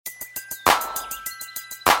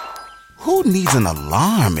Who needs an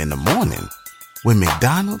alarm in the morning when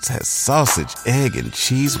McDonald's has sausage, egg, and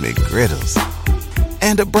cheese McGriddles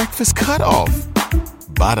and a breakfast cutoff?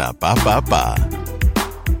 Ba-da-ba-ba-ba.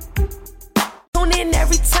 Tune in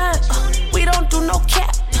every time. We don't do no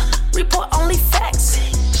cap. Report only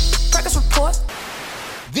facts. Progress report.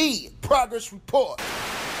 The Progress Report.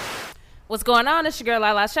 What's going on? It's your girl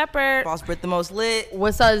Lala Shepherd. Boss Brit the most lit.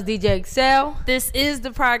 What's up? It's DJ Excel. This is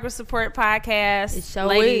the Progress Report podcast. It sure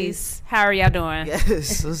Ladies, is. how are y'all doing?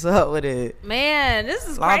 Yes, what's up with it? Man, this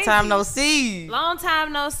is Long crazy. time no see. Long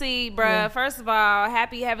time no see, bruh. Yeah. First of all,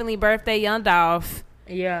 happy heavenly birthday, Young Dolph.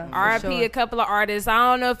 Yeah. R.I.P. sure. a couple of artists. I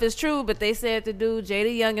don't know if it's true, but they said the dude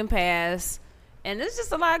Jada Youngin passed. And there's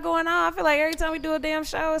just a lot going on. I feel like every time we do a damn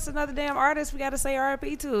show, it's another damn artist we got to say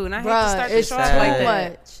R.I.P. to. And I hate to start the it's show too off like that.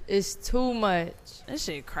 much. It's too much. This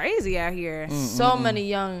shit crazy out here. So many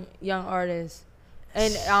young artists,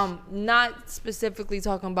 and not specifically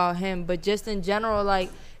talking about him, but just in general. Like,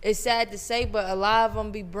 it's sad to say, but a lot of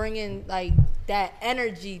them be bringing like that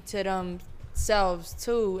energy to themselves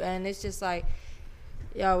too, and it's just like,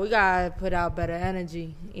 yo, we gotta put out better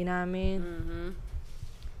energy. You know what I mean?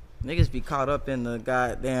 Niggas be caught up in the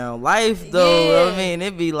goddamn life though. Yeah. I mean,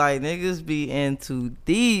 it be like niggas be in too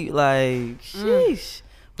deep. Like, sheesh.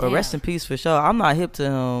 But Damn. rest in peace for sure. I'm not hip to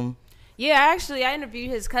him. Yeah, actually, I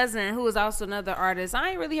interviewed his cousin, who was also another artist. I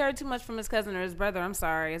ain't really heard too much from his cousin or his brother. I'm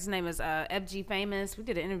sorry. His name is FG Famous. We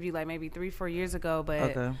did an interview like maybe 3-4 years ago,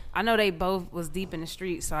 but Okay. I know they both was deep in the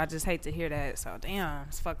streets, so I just hate to hear that. So, damn,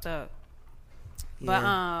 it's fucked up.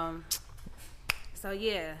 Yeah. But, so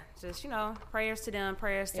yeah, just, prayers to them,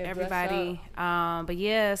 prayers to Yeah, everybody. But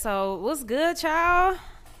yeah, so what's good, y'all?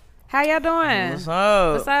 How y'all doing? What's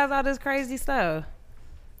up? Besides all this crazy stuff.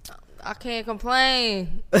 I can't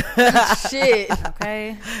complain. Shit.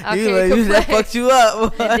 Okay. I You can't like, that complain. fucked you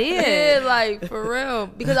up. It did. Yeah, like for real.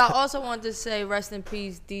 Because I also want to say rest in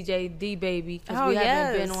peace, DJ D Baby, because Oh, we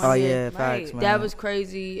haven't yes. been on Oh here. yeah, facts, Right. man. That was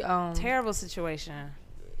crazy. Terrible situation.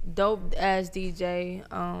 Dope ass DJ.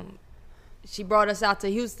 She brought us out to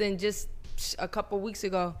Houston just a couple weeks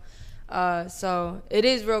ago. So it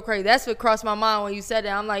is real crazy. That's what crossed my mind when you said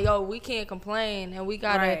that. I'm like, yo, we can't complain, and we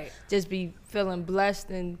gotta Right. just be feeling blessed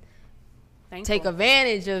and Thankful. take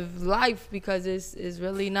advantage of life, because it's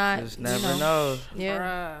really not. Just never know. Yeah.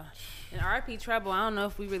 Bruh. And RP Trouble, I don't know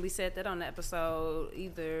if we really said that on the episode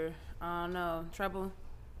either. I don't know. Trouble?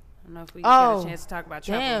 I don't know if we got a chance to talk about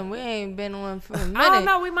Trouble. Damn, we ain't been on for a minute. I don't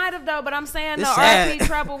know. We might have, though, but I'm saying, It's no, sad. RP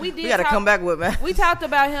Trouble, we did We gotta come back with, man. We talked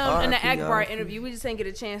about him in the RP, Akbar RP. interview. We just didn't get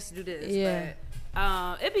a chance to do this. Yeah.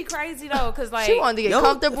 But, it'd be crazy, though, because, like... She wanted to get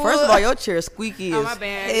comfortable. First of all, your chair squeaky Oh, as my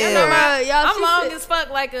bad. hell. You know, Y'all, I'm she long sit- as fuck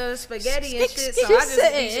like a spaghetti and shit, so She I just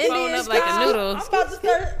sitting be blown Indian up like a style. noodle.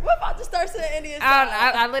 We're about to start sitting Indian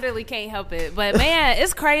style. I literally can't help it. But, man,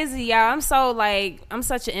 it's crazy, y'all. I'm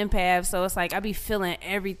such an empath, so it's like I be feeling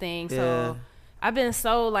everything. Yeah. So I've been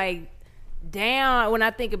so, like, down when I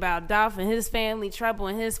think about Dolph and his family, Trouble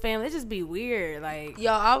and his family. It just be weird. Like,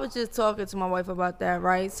 Yo, I was just talking to my wife about that,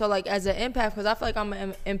 right? So, like, as an empath, because I feel like I'm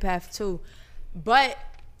an empath too, but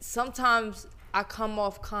sometimes I come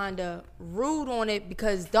off kind of rude on it,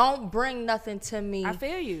 because don't bring nothing to me. I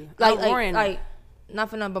feel you. Like, I'm worrying. like not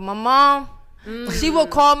for nothing, but my mom, she will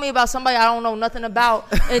call me about somebody I don't know nothing about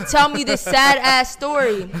and tell me this sad ass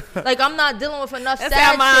story. Like, I'm not dealing with enough That's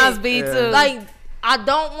sad how moms shit. be, too. Like, I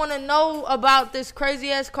don't want to know about this crazy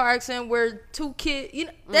ass car accident where 2 kids,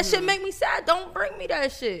 that shit make me sad. Don't bring me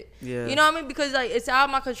that shit. Yeah. You know what I mean? Because, like, it's out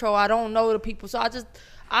of my control. I don't know the people. So I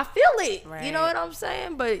feel it. Right. You know what I'm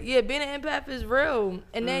saying? But yeah, being an empath is real.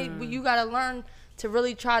 And then you got to learn to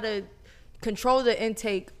really try to control the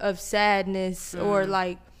intake of sadness or,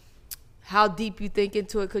 like, how deep you think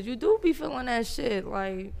into it. Because you do be feeling that shit.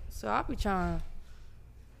 Like, so I'll be trying.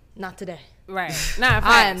 Not today. right. Nah,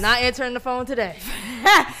 I am not answering the phone today.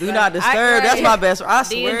 Do not disturb. That's my best. I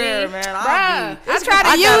swear, D&D. man. Bruh, I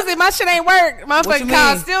tried to use it. My shit ain't work. you Motherfucking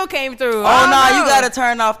call mean? still came through. Oh, no, you got to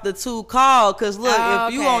turn off the 2 call. Because, look, Oh,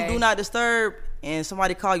 if you okay. on Do Not Disturb and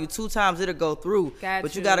somebody call you 2 times, it'll go through. Got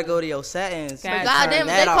but you you. got to go to your settings. Got and you. turn Goddamn,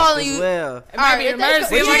 that they off calling as you. well. It might be an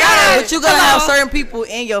emergency. But Like, But you're gonna have hello? certain people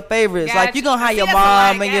in your favorites. Got Like, you're gonna you. have your See, that's a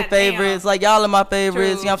mom lot. and your Goddamn. favorites. Like, y'all are my favorites.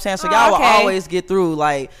 True. You know what I'm saying? So Oh, y'all will okay. always get through.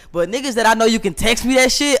 Like, but niggas that I know you can text me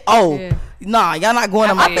that shit. Oh, Yeah. nah, y'all not going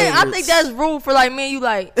to my I favorites. think that's rule for, like, me and you.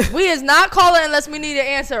 Like, we is not calling unless we need an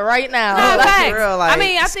answer right now. Nah, Like, facts. For real, like, I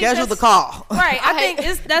mean, I think schedule the that's- call. Right, I I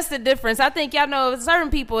think that's the difference. I think y'all know certain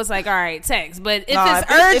people it's like, all right, text, but if Nah,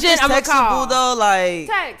 it's urgent, if it's I'm gonna call. textable though, like,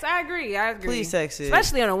 Text, I agree. please text it.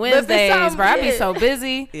 Especially on a if it's Wednesdays, something- bro. I be yeah. so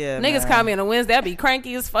busy. Yeah, Niggas man. call me on a Wednesday, I be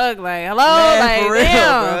cranky as fuck. Like, hello, Man, like, for real,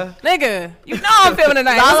 damn, bro. nigga. You know I'm feeling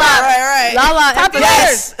tonight. Lala, right. Lala, Talk to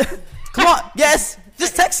Yes. Come on. Yes.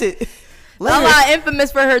 Just text it. Lala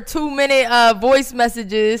infamous for her 2-minute voice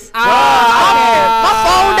messages. Ah.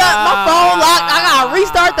 My phone locked. I gotta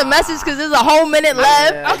restart the message because there's a whole minute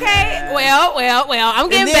left. Okay. Well. I'm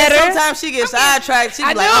getting And then better. sometimes she gets sidetracked. She be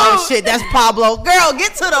I like, do. oh shit, that's Pablo. Girl,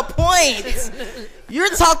 get to the point. You're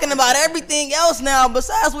talking about everything else now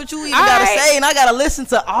besides what you even gotta say, and I gotta listen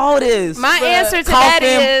to all this. My answer to Coughing.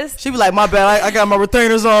 that is, She be like, my bad, I got my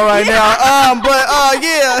retainers on right now.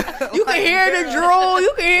 Yeah. You can hear the drool.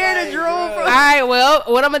 You can hear the drool. all right. Well,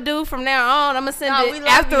 what I'm gonna do from now on, I'm gonna send we it love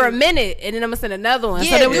after you. a minute, and then I'm gonna send another one,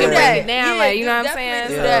 Yeah, so then we do can that. break it down. Yeah, Like, you know what I'm definitely saying?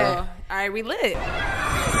 do So, that. all right, we lit.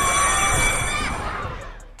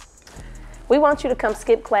 We want you to come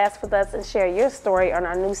skip class with us and share your story on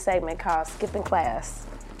our new segment called Skipping Class.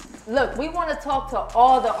 Look, we want to talk to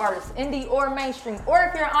all the artists, indie or mainstream, or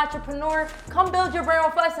if you're an entrepreneur, come build your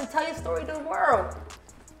brand with us and tell your story to the world.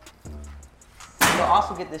 You'll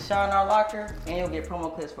also get the shot in our locker, and you'll get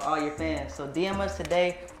promo clips for all your fans. So DM us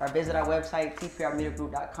today or visit our website,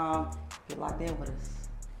 tprmediagroup.com. Get locked in with us.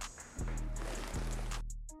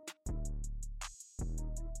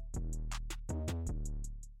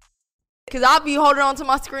 Cause I'll be holding on to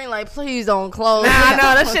my screen like, please don't close. Nah,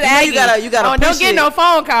 no, that shit aggy. You gotta don't push get it. no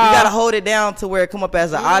phone call. You gotta hold it down to where it come up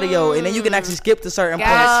as an audio, and then you can actually skip to certain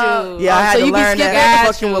Got points. you. Yeah, I had so to you can learn skip that.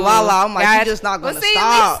 Got Fucking you. with Lala, I'm like, Got you just not Well, gonna see,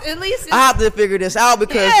 stop. At least I have to figure this out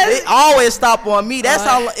because Yes. it always stop on me. That's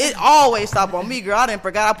how it always stop on me, girl. I didn't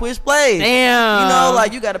forgot I pushed play. Damn. You know,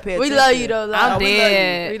 like you gotta pay We attention. love you though, Lala. I'm we love you.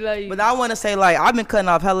 dead. We love you. But I want to say, like, I've been cutting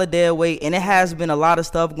off hella dead weight, and it has been a lot of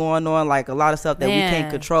stuff going on, like a lot of stuff that we Man. can't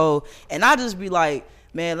control. And I just be like,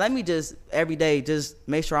 man, let me just every day just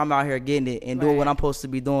make sure I'm out here getting it and doing what I'm supposed to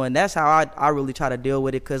be doing. That's how I really try to deal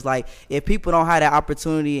with it. Cause like if people don't have that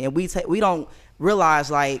opportunity and we don't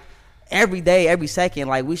realize like every day, every second,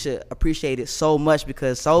 like we should appreciate it so much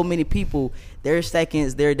because so many people, their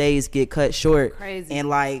seconds, their days get cut short. Crazy. And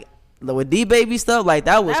like with D-Baby stuff, like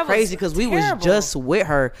that was That was crazy because we was terrible. just with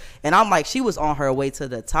her. And I'm like, she was on her way to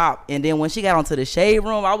the top. And then when she got onto the shade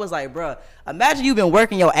room, I was like, bruh, imagine you've been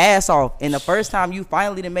working your ass off and the first time you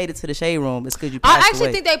finally done made it to the shade room is because you passed I actually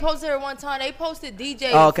away. think they posted her one time. They posted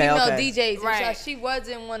DJs, Okay, female okay. DJs. And Right. she was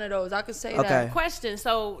in one of those. I could say Okay. that. Question.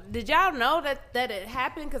 So, did y'all know that it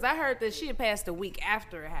happened? Because I heard that she had passed a week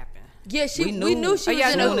after it happened. Yeah, we knew she Oh, was y'all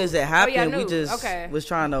as in knew. soon a, as it Oh, happened, y'all we knew. just Okay. was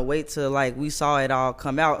trying to wait till like we saw it all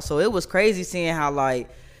come out. So it was crazy seeing how like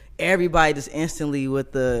everybody just instantly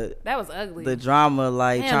with the That was ugly. the drama,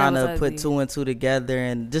 like Damn, trying that to was put ugly. two and two together,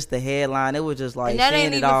 and just the headline. It was just like and that seeing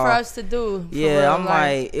ain't it even all. for us to do. for Yeah, real, I'm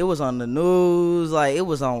like, it was on the news, like it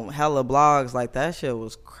was on hella blogs, like that shit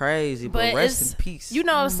was crazy. But rest it's- in peace. You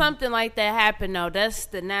know, if something like that happened, though, that's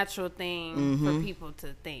the natural thing for people to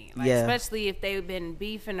think. Like, Yeah. especially if they've been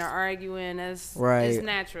beefing or arguing. That's Right. It's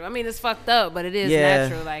natural. I mean, it's fucked up, but it is Yeah.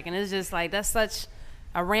 natural. Like, and it's just like that's such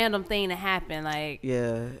a random thing to happen. Like,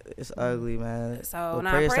 Yeah, it's ugly, man. So, But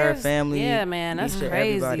nah, prayers to her prayers- family. yeah, man, that's Peace to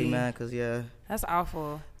everybody, crazy. man. Cause yeah, that's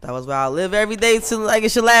awful. that was why I live every day to like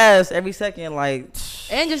it should last every second. Like,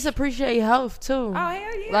 and just appreciate health too. Oh, hell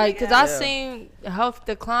yeah. Like, cause yeah. I seen health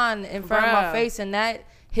decline in front of my Bruh. face, and that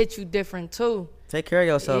hit you different too. take care of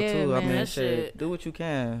yourself Yeah, too. I man. mean, That shit, shit. do what you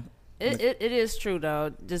can. It is true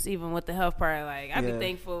though. Just even with the health part, like I Yeah. be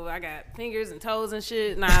thankful I got fingers and toes and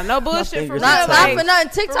shit. Nah, no bullshit for real. fingers Not, and not toes. for nothing.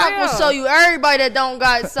 TikTok will real. show you everybody that don't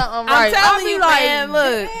got something right. I'm telling I'll be you, like, man,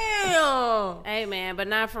 look. damn. Hey man, but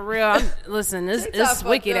not for real. Listen, it's TikTok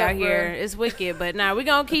wicked fucked up, out here. bro. It's wicked, but nah, we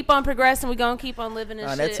gonna keep on progressing. We gonna keep on living this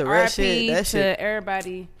Nah, shit. that Tourette shit, RIP that to shit.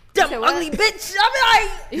 everybody. Dumb You said what? ugly bitch. I be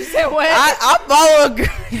like, You said what? I follow a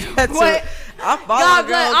girl. That's What? I follow God a girl.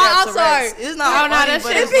 bless- that I'm sorry. Tourette's. It's not Oh, no, funny, that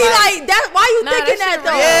but shit it's it be like, like that. Why you Nah, thinking that that shit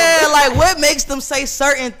though? yeah, like what makes them say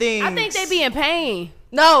certain things? I think they be in pain.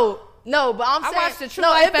 No, but I'm I saying watched the True no,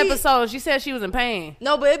 Life it be- episode. She said she was in pain.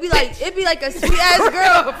 No, but it'd be like a sweet ass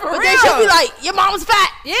girl, For but then she'll be real. like, your mom's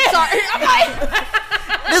fat. Yeah. Sorry. I'm like,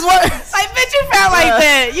 this one. Like, bitch, you felt like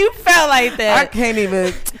that. You felt like I that. can't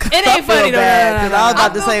even. It ain't funny though. because I was I about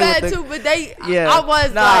to feel say bad what the, too, but they, Yeah, I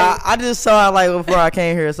was nah. like, I just saw it like before I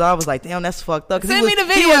came here, so I was like, damn, that's fucked up. 'Cause Send he me was,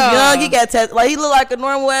 the He was video. young. He got like he looked like a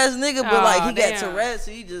normal ass nigga, but Aw, like he damn. got Tourette's.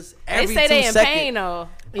 So he just They every say 2 they in seconds. pain though.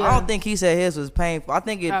 I don't think he said his was painful. I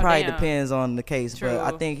think it Oh, probably damn. depends on the case, True. but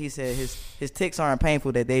I think he said his ticks aren't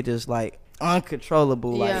painful, that they just like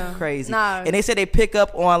uncontrollable, Yeah. like crazy. Nah. And they said they pick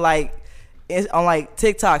up on like on like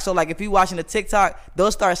TikTok. So like if you watching the TikTok,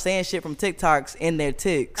 they'll start saying shit from TikToks in their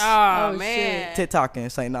ticks. Oh man,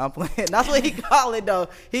 TikToking. Say no, I'm playing. That's what he call it though.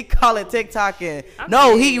 He call it TikToking.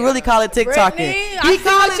 No, he really call it TikToking. I see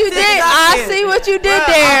what you did. I see what you did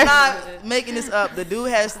there. I'm not making this up. The dude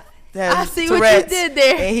has I see what you Tourette's, did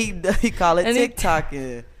there. and he call it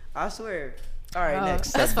TikToking. I swear. All right,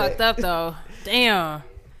 next. That's fucked up though. Damn.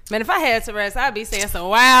 Man, if I had Tourette's, I'd be saying some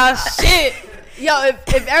wild shit. Yo,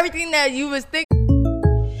 if everything that you was thinking.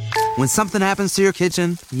 When something happens to your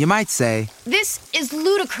kitchen, you might say, "This is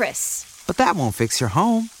ludicrous." but that won't fix your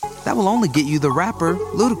home. That will only get you the rapper,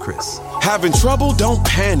 Ludacris. Having trouble? Don't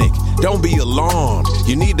panic. Don't be alarmed.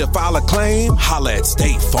 You need to file a claim? Holla at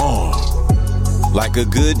State Farm. Like a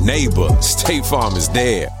good neighbor, State Farm is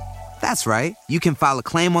there. That's right. You can file a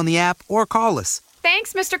claim on the app or call us.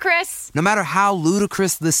 Thanks, Mr. Chris. No matter how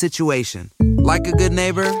ludicrous the situation, like a good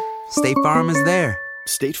neighbor, State Farm is there.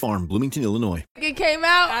 State Farm, Bloomington, Illinois. It came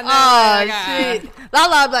out. I know, Shit.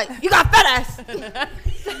 Lala be like, you got fat ass.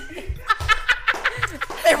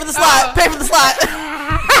 Pay for the slide. Pay for the slide.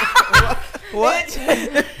 What?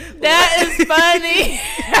 That is funny.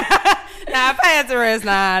 Nah, if I had Tourette's,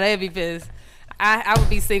 they'd be pissed. I would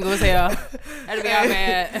be single as hell. That'd be all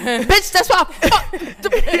bad. Bitch, that's why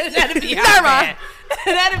That'd be all bad.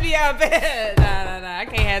 That'd be all bad. Nah. I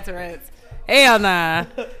can't have Tourette's. Hell nah.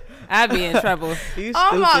 I'd be in trouble.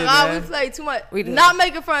 Oh my God, we play too much. Not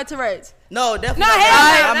making fun of Tourette's. No, definitely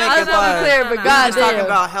not. I'm making Let's fun. be clear, but We're God just talking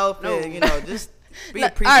about helping, just be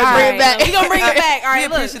appreciative. All right, bring it back. We gonna bring it back. All right,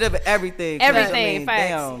 be appreciative of everything. Everything, facts.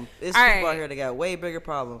 Damn, it's All people right. out here that got way bigger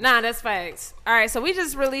problems. Nah, that's facts. All right, so we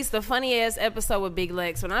just released the funny ass episode with Big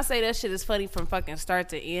Lex. When I say that shit is funny from fucking start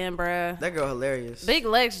to end, bruh. That girl hilarious. Big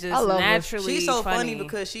Lex just naturally She's so funny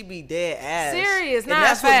because she be dead ass. Serious, and nah,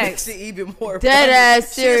 that's facts. what makes it even more Dead funny.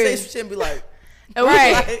 ass serious. She'll say some shit and be like,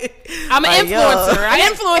 right. I'm an influencer. I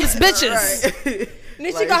influence bitches. Right. And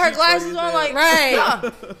then she got her glasses on, like,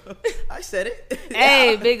 right. I said it.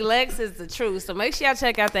 Hey, Big Lex is the truth. So make sure y'all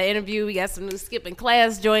check out that interview. We got some new skipping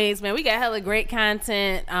class joints, man. We got hella great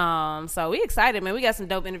content. So we excited, man. We got some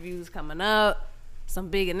dope interviews coming up. Some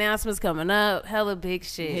big announcements coming up. Hella big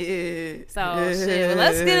shit. Yeah. So shit. Well,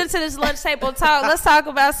 let's get into this lunch table talk. Let's talk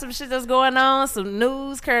about some shit that's going on. Some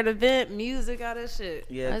news, current event, music, all that shit.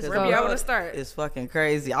 Yeah, where y'all want to start? It's fucking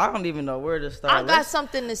crazy. I don't even know where to start. I got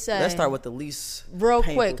something to say. Let's start with the least real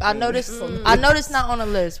quick. I know this not on the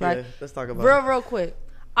list, right? Yeah, let's talk about it. Real quick.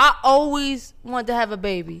 I always want to have a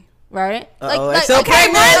baby, right? It's okay,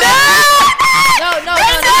 Brenda. No.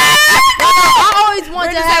 I always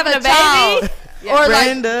want to have a child. Yeah. Or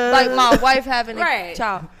Brenda. like my wife having a Right.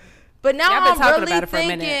 child. But now Y'all been I'm talking really about it for a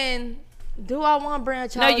minute. thinking, do I want to bring a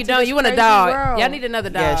child? No, you into don't. this You want a crazy dog. world? Y'all need another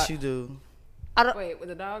dog. Yes, you do. I don't. Wait, with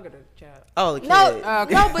a dog or the child? Oh, the kid.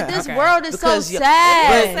 No, but this Okay. world is Because so you-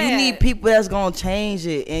 sad. But you need people that's gonna change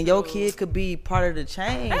it, and your kid could be part of the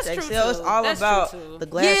change. That's true, Excel, it's too. all That's about true, too. the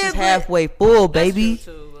glass Yeah, is but- halfway full, baby. That's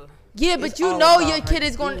true, too. Yeah, but It's you all know about your how kid you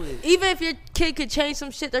is going do to, it. even if your kid could change some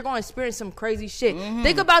shit, they're going to experience some crazy shit.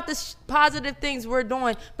 Think about the positive things we're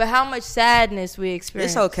doing, but how much sadness we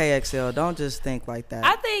experience. It's okay, Excel. Don't just think like that.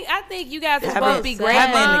 I think you guys will both be great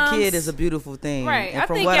having moms. a kid is a beautiful thing. Right. And I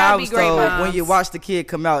from think what y'all I be was great told, moms. when you watch the kid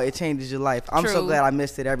come out, it changes your life. I'm so True. glad I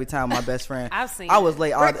missed it every time with my best friend. I've seen I it. was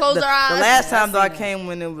late. Rick closed the her eyes. last Yeah, time I've though I seen it. came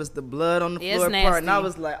when it was the blood on the Yeah, floor it's part, and I nasty.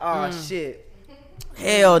 was like, oh shit.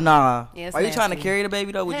 Hell nah. Yeah, it's Are you trying to nasty. carry the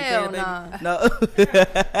baby though? Would Hell you carry the baby?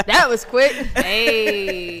 nah. No. That was quick.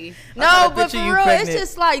 Hey, No, I but picture for you real, pregnant. it's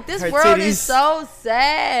just like this Her world titties. is so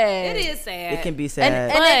sad. it is sad. It can be sad.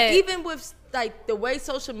 And But- then even with like the way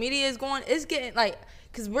social media is going, it's getting like,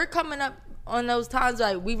 because we're coming up on those times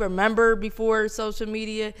like we remember before social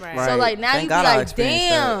media. Right. So Right. like now Thank you God be I like, experienced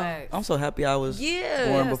damn. that. I'm so happy I was Yeah.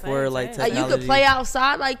 born Yeah, before same, like same. technology. Like you could play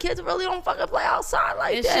outside. Like kids really don't fucking play outside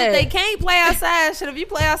like And that. shit, they can't play outside. Shit, if you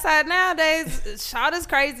play outside nowadays, shot is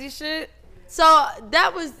crazy shit. So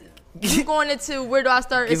that was you going into where do I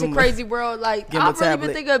start? Give It's a him a- crazy world. Like give him a I've really been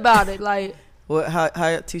tablet. thinking about it. Like What? How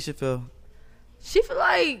Tisha feel? she feel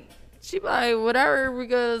like she be like whatever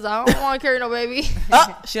because I don't want to carry no baby.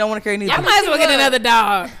 She don't want to carry neither. Y'all might as well get another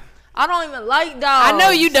dog. I don't even like dogs. I know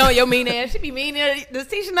you don't, your mean ass. She be mean. Does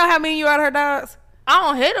Tisha know how mean you are to her dogs? I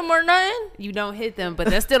don't hit them or nothing. You don't hit them, but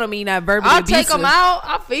that still don't mean you're not verbally I abusive. take them out.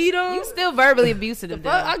 I feed them. You still verbally abusive to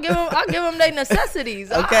them. I give them their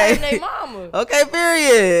necessities. Okay. And their mama. Okay,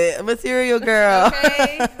 period. Material girl.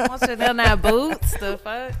 Okay. Once they're not boots, the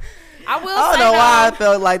fuck. I will I don't say know why I though,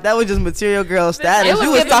 felt like that was just material girl status. It was She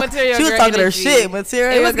was, giving material she was girl talking her energy. shit.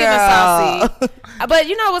 Material it was girl. giving saucy. But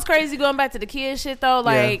you know what's crazy going back to the kid shit though?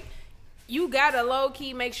 Like, you gotta low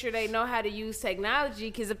key make sure they know how to use technology,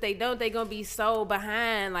 because if they don't, they gonna be so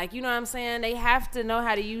behind. Like, you know what I'm saying? They have to know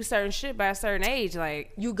how to use certain shit by a certain age.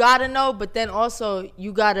 Like, you gotta know, but then also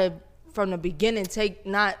you gotta from the beginning take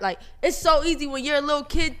not like it's so easy when you're a little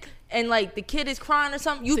kid and like the kid is crying or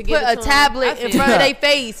something, you put a tablet in front of their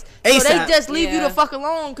face, so they just leave you the fuck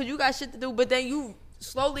alone because you got shit to do. But then you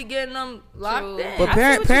slowly getting them locked in. But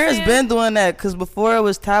parents been doing that, because before it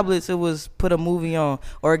was tablets, it was put a movie on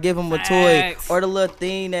or give them a toy or the little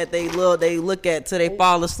thing that they look at till they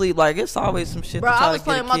fall asleep. Like, it's always some shit. Bro, to try I was to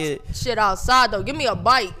get playing my shit outside though. Give me a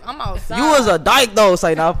bike. I'm outside. You was a dyke though,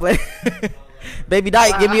 say now play. Baby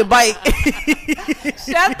dyke, give me a bike.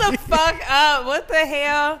 Shut the fuck up. What the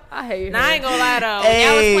hell? I hate you. Nah, I ain't gonna lie though. Hey.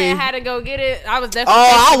 Y'all was playing how to go get it. I was definitely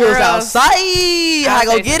I was girls. outside. I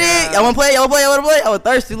go get it. Y'all wanna play? Y'all wanna play? I was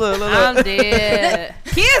thirsty. Look. I'm dead.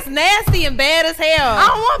 Kids nasty and bad as hell. I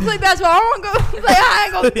don't want to play basketball. I want to go play. I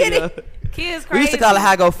ain't gonna get it. Kids crazy. We used to call it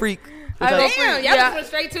how go freak. Damn, y'all just went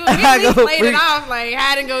straight to it. We at least played it off like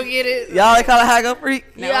how to go get it. Y'all call it how go freak?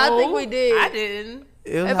 Yeah, I think we did. I didn't.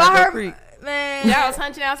 If I heard freak. Man, y'all was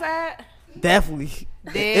hunching outside. Definitely.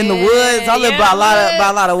 In the woods. I live by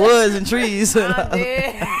a lot of woods and trees. I'm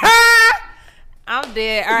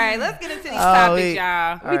dead. All right, let's get into these topics,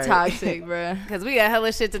 y'all. We toxic, bro. Because we got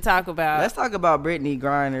hella shit to talk about. Let's talk about Brittany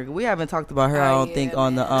Griner. We haven't talked about her, I don't think,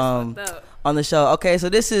 on the show. Okay, so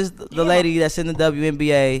this is the lady that's in the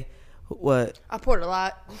WNBA. What? I poured a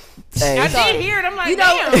lot. Hey. I did hear it. I'm like,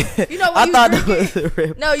 damn. You know what I thought that was a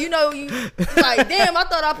rip. No, you like, damn, I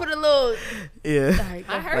thought I put a little. Yeah.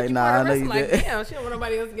 I heard you I poured know a you like, did. damn, she don't want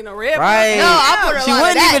nobody else to get no rip. Right. No, I poured a lot. She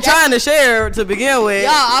wasn't even trying to share to begin with.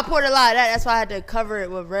 Y'all, I poured a lot of that. That's why I had to cover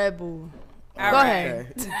it with Red Bull. Go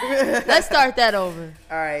ahead. Let's start that over.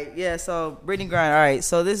 All right. Yeah. So Brittany Griner. All right.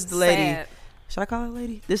 So this is the lady. Sad. Should I call her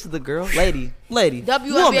lady? This is the girl. Lady.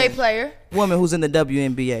 WNBA player. Woman who's in the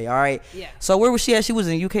WNBA. All right. Yeah. So where was she at? She was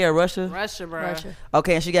in UK or Russia? Russia, bro. Russia.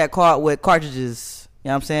 Okay, and she got caught with cartridges. You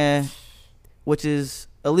know what I'm saying? Which is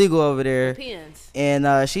illegal over there. Depends.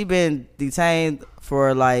 And she been detained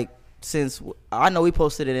for like since I know we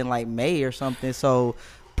posted it in like May or something. So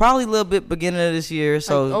probably a little bit beginning of this year.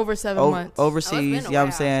 So like over 7 months overseas. You know what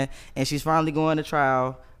I'm saying? And she's finally going to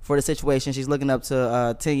trial for the situation. She's looking up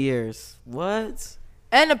to 10 years. What?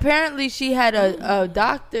 And apparently she had a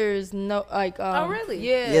doctor's note. Like, oh really?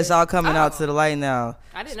 Yeah. It's all coming out to the light now.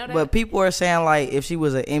 I didn't know that. But people are saying like if she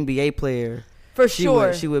was an NBA player, she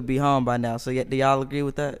would be home by now. So do y'all agree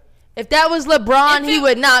with that? If that was LeBron, he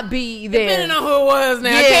would not be there. Depending on who it was now.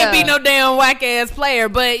 Yeah. It can't be no damn whack ass player,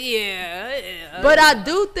 but yeah. But I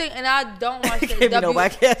do think, and I don't watch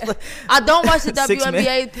the I don't watch the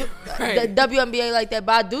WNBA, the WNBA like that.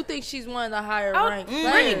 But I do think she's one of the higher ranked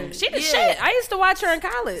players. She the shit. I used to watch her in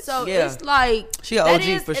college. So it's like she an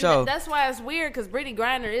OG for sure. That's why it's weird because Brittany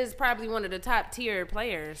Griner is probably one of the top tier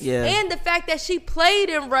players. Yeah. And the fact that she played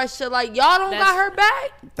in Russia, like y'all don't got her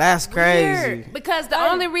back. That's crazy. Weird. Because the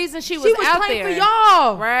only reason she was out playing there for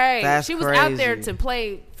y'all, right? She was out there to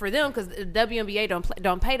play for them because the WNBA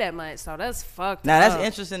don't pay that much, so that's fucked. Now that's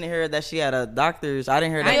interesting to hear that she had a doctor's. I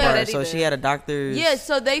didn't hear that part. So she had a doctor's. Yeah,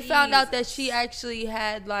 so they found out that she actually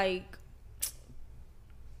had like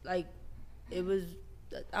it was.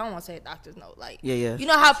 I don't want to say a doctor's note. Like yeah. You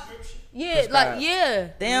know how? Yeah, like yeah.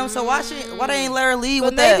 Damn. So why they ain't let her leave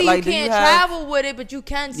but with that? Maybe Like, you can't travel with it, but you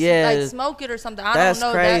can like smoke it or something. I don't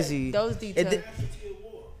know crazy. Those details.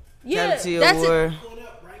 Yeah, that's yeah.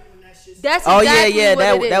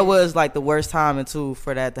 What that was like the worst timing too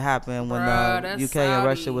for that to happen when UK and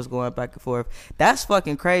Russia was going back and forth. That's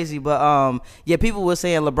fucking crazy. But yeah, people were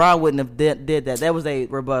saying LeBron wouldn't have did that. That was a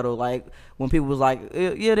rebuttal. Like when people was like,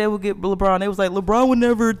 yeah, they would get LeBron. They was like, LeBron would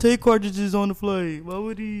never take cartridges on the flight. Why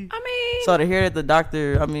would he? I mean, so to hear that the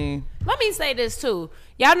doctor, I mean, let me say this too.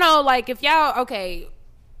 Y'all know, like if y'all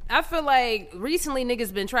I feel like recently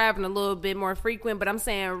niggas been traveling a little bit more frequent, but I'm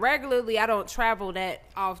saying regularly I don't travel that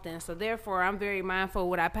often, so therefore I'm very mindful of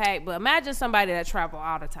what I pack. But imagine somebody that travel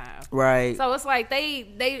all the time, right? So it's like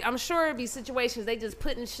they I'm sure it'd be situations they just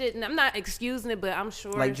putting shit, and I'm not excusing it, but I'm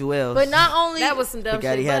sure like Joel's. But not only that was some dumb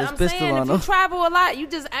shit. But I'm saying if you travel a lot, you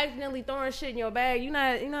just accidentally throwing shit in your bag. You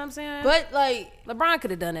know what I'm saying? But like LeBron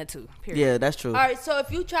could have done that too. Period. Yeah, that's true. All right, so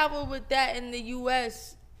if you travel with that in the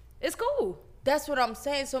U.S., it's cool. That's what I'm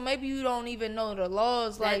saying. So maybe you don't even know the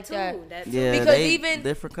laws like that. Yeah, because even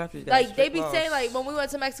different countries got like they be laws. saying like when we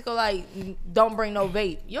went to Mexico, like don't bring no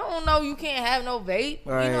vape. You don't know you can't have no vape.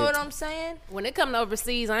 Right. You know what I'm saying? When it come to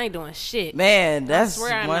overseas, I ain't doing shit. Man, that's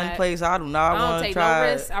one place I do not want to try. I don't take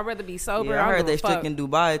no risks. I'd rather be sober. Yeah, I heard they stick in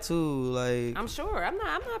Dubai too. Like I'm sure. I'm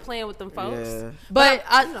not playing with them folks. Yeah. But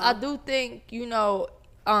I do think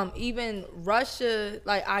even Russia,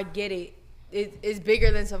 like I get it. It's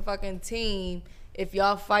bigger than some fucking team if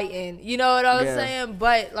y'all fighting. You know what I'm saying?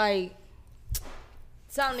 But like,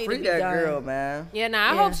 something need to be done. Free that girl, man. Yeah,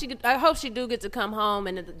 I hope she do get to come home.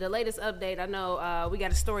 And the latest update, I know we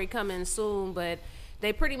got a story coming soon, but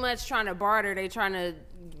they pretty much trying to barter. They trying to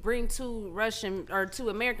bring two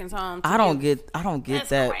Americans home. I don't get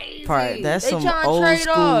that crazy. part. That's They some trying to old trade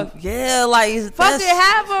school. off. Yeah, like Fuck it,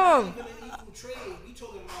 have them. We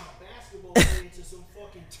talking about basketball into some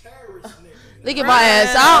fucking terrorist nigga. Look at my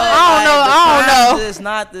ass. I don't know. It's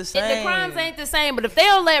not the same. The crimes ain't the same, but if they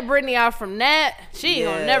don't let Britney out from that, she ain't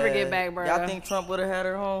gonna never get back, bro. Y'all think Trump would have had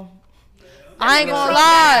her home? I ain't gonna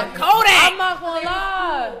lie. Kodak. I'm not gonna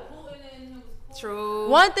lie. True.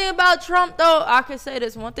 One thing about Trump, though, I can say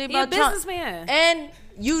this. One thing He a about Trump, businessman. and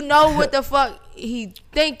you know what the fuck he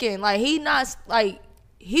thinking. Like he not like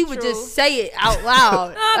he would just say it out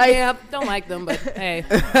loud. Yeah, don't like them, but hey.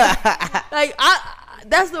 Like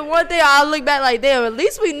that's the one thing I look back like, damn. At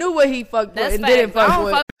least we knew what he fucked with and didn't fuck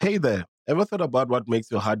with. Hey there, ever thought about what makes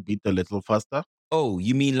your heart beat a little faster? Oh,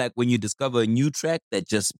 you mean like when you discover a new track that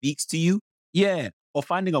just speaks to you? Yeah, or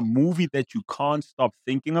finding a movie that you can't stop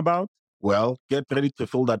thinking about? Well, get ready to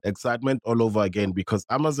feel that excitement all over again because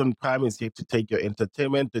Amazon Prime is here to take your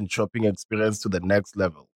entertainment and shopping experience to the next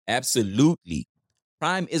level. Absolutely.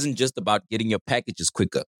 Prime isn't just about getting your packages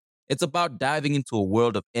quicker. It's about diving into a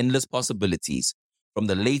world of endless possibilities, from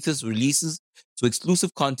the latest releases to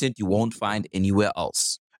exclusive content you won't find anywhere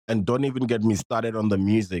else. And don't even get me started on the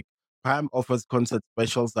music. Prime offers concert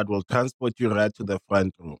specials that will transport you right to the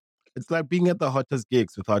front row. It's like being at the hottest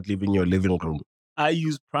gigs without leaving your living room. I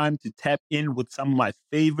use Prime to tap in with some of my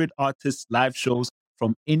favorite artists' live shows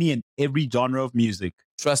from any and every genre of music.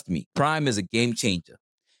 Trust me, Prime is a game changer.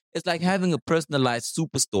 It's like having a personalized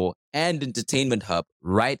superstore and entertainment hub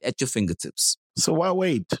right at your fingertips. So why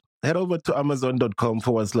wait? Head over to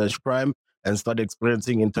amazon.com/Prime and start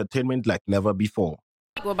experiencing entertainment like never before.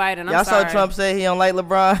 Well, Biden, Y'all saw Trump say he don't like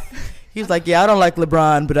LeBron? He's like, yeah, I don't like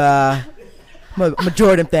LeBron, but I'm a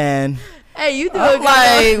Jordan fan. Hey, you do I'm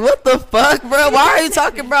like, what the fuck, bro? Why are you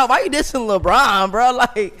talking, bro? Why you dissing LeBron, bro?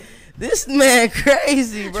 Like, this man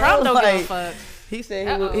crazy, bro. Trump don't like, give a fuck. He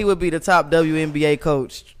said he would be the top WNBA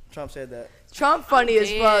coach. Trump said that. Trump funny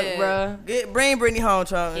as fuck, bro. Bring Britney home,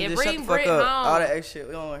 Trump, and Yeah, just shut bring the fuck Brit up. home. All that extra shit.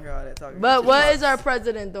 We don't want to hear all that talking. But what is our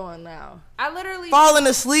president doing now? I literally falling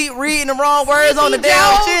asleep, reading the wrong words on the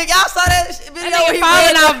damn shit. Y'all saw that video where he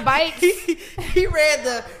falling read off bikes. He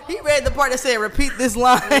read the part that said repeat this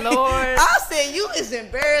line. Lord. I said you is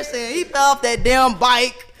embarrassing. He fell off that damn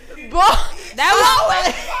bike. Bro,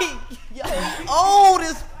 That was old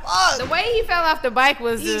as fuck. The way he fell off the bike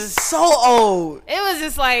was He's just so old. It was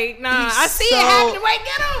just like, nah, He's I see so- it happening. Wait,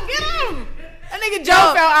 get him. That nigga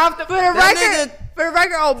Joe fell off the For the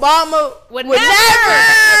record, Obama would never.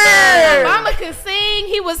 Obama could sing.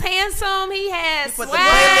 He was handsome. He had put the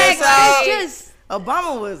swag. playlist out. Just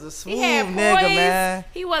Obama was a smooth he had nigga, poise. man.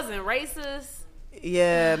 He wasn't racist.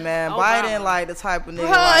 Yeah, man. Obama. Biden like the type of nigga. Bro,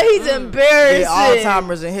 like, he's embarrassing. get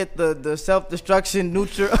Alzheimer's and hit the self-destruction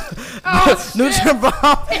neutral Oh, neutral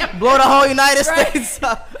bomb, blow the whole United States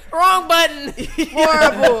up. Wrong button.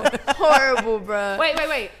 Horrible, bro.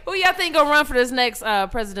 Wait. Who y'all think gonna run for this next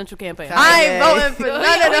presidential campaign? I ain't voting for none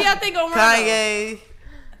of Who them. y'all think gonna run? Kanye.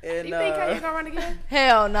 And, You think Kanye gonna run again?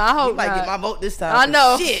 Hell no, I he hope might not. get my vote this time. I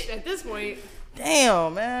know. Shit. At this point,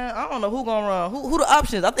 Damn, man. I don't know who gonna run. Who the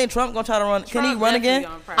options? I think Trump gonna try to run. Can he Trump run definitely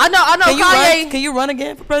again? gonna I know. Can you Kanye. run? Can you run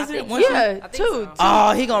again for president? think once you- Yeah, I think two. so.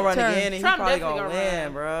 Oh, he gonna run Terms. again, and he Trump probably definitely gonna gonna win,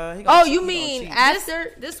 run. bro. He Oh, gonna you cheat. mean He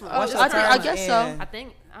after? this one. Once I your term guess so. end. I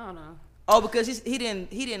think I don't know. Oh, because he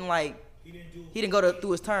didn't like he didn't go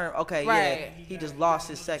through his term. Okay, Right. yeah. He just lost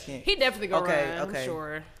his second. He definitely gonna Okay, run. okay. I'm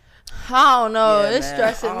sure. I don't know. Yeah, It's man.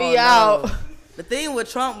 stressing I me don't out. know. The thing with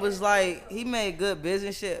Trump was like he made good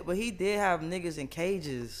business shit, but he did have niggas in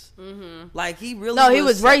cages. Mm-hmm. Like he really No, he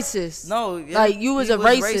was racist. No, Like, you was he a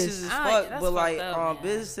racist. as Ah, fuck, that's but like fucked up, man.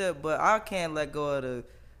 business shit. But I can't let go of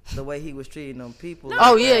the way he was treating them people.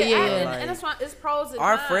 Oh, like yeah, that. yeah, Like, yeah. And that's why it's pros and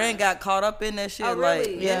our cons. friend got caught up in that shit. Oh, Like,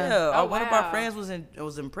 really? yeah, Oh, one of wow. our friends was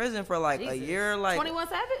in prison for like a Jesus. year. Like, 21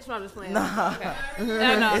 Savage? No, I'm just playing. Nah. Okay.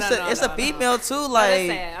 No, it's a female too. No, that's Like,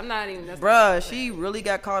 sad. I'm not even. That's bruh, she really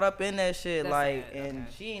got caught up in that shit. That's like, sad. and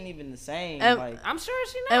she ain't even the same. And- like, I'm sure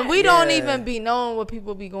she not. And we don't Yeah. even be knowing what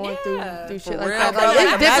people be going Yeah. through for shit like real, that. bro. Like, Like,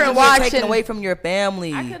 it's imagine different being taken watching. away from your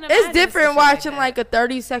family. I couldn't It's imagine different some shit like watching that. like a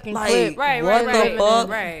 30-second Like, clip. Right. what the fuck?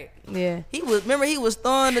 Right. Yeah. He was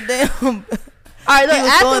throwing the damn. All right, look. He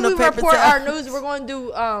was After throwing we the paper report towel. our news, we're going to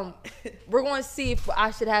do. We're going to see if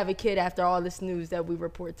I should have a kid after all this news that we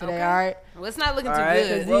report today. Okay. All right. Well, it's not looking All too right.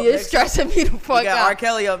 good. Well, It's stressing me the fuck We got out. R.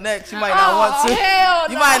 Kelly up next. You might not want to. Hell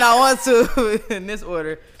You no. might not want to in this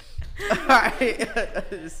order. All right.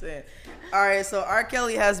 Just saying. All right. So R.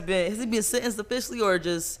 Kelly has he been sentenced officially or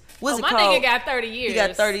just what's it my called? nigga got 30 years. He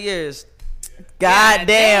got 30 years. God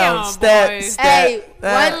damn. boy.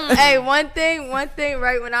 Hey, one thing.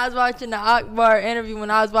 Right when I was watching the Akbar interview, when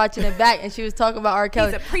I was watching it back, and she was talking about R.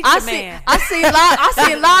 Kelly, He's a preacher man. I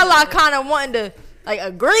seen Lala kind of wanting to like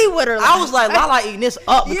agree with her. I was like, Lala eating this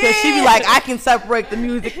up because she be like, I can separate the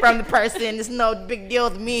music from the person. It's no big deal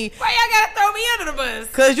to me. Why y'all gotta throw me under the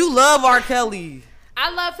bus? Cause you love R. Kelly.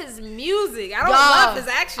 I love his music. I don't love his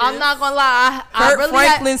actions. I'm not gonna lie. Kurt really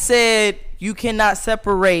Franklin said you cannot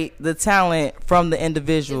separate the talent from the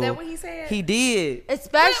individual. Is that what he said? He did.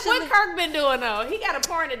 Especially what Kirk been doing though? He got a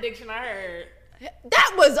porn addiction. I heard.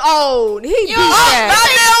 that was old. He beat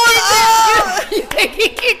that. You think he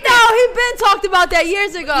kicked No, he been talked about that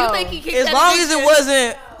years ago. You think he kicked As that long addiction? as it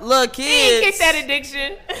wasn't little He kids. ain't kicked that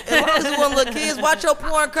addiction. As long as it wasn't little kids, watch your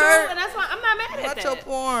porn, True, Kurt. and that's why I'm not mad at Watch that. your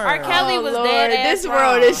porn. R. Kelly was Lord, dead ass this wrong.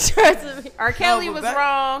 world is stressing me. R. Kelly No, but was back-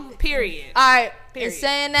 wrong. Period. All right, Period. and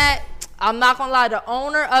saying that, I'm not gonna lie. The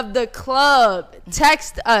owner of the club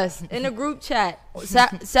text us in the group chat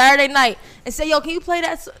Saturday night and say, "Yo, can you play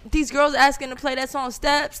that? These girls asking to play that song,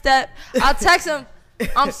 Step, Step." I'll text him.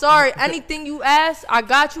 I'm sorry. Anything you ask, I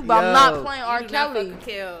got you, but I'm not Yo. playing R. You do not Kelly. fucking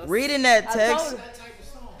kills. Reading that I text. told him.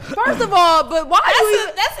 First of all, but why do you?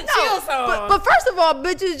 That's a chill song. But first of all,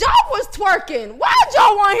 bitches, y'all was twerking. Why'd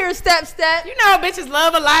y'all want to hear Step, Step? You know bitches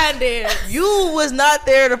love a line dance. You was not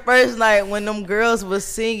there the first night when them girls was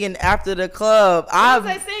singing after the club. What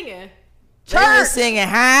was they singing? They was singing.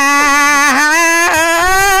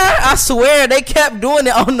 I swear they kept doing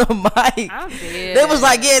it on the mic. I'm dead. They was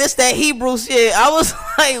like, yeah, this that Hebrew shit. I was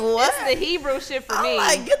like, what? That's the Hebrew shit for me. I'm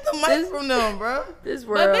like, get the mic from them, bro. This But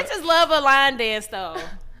world. bitches love a line dance though.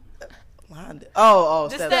 Oh,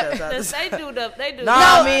 Just step. they do the.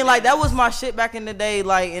 Nah, I mean, like, that was my shit back in the day,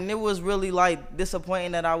 like, and it was really, like,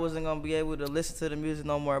 disappointing that I wasn't gonna be able to listen to the music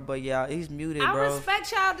no more, but yeah, he's muted, I bro.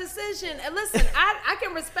 respect y'all decision. And listen, I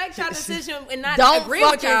can respect y'all decision and not Don't agree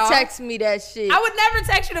with fucking y'all. text me that shit. I would never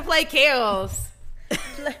text you to play Kills.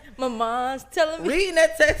 My mom's telling me. Reading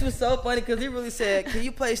that text was so funny because he really said, "Can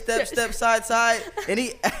you play step, step, side, side?" And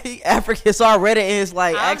he African, so I read it in his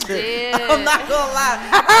like accent. I'm not gonna lie,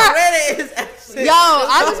 I read it in his accent. Yo,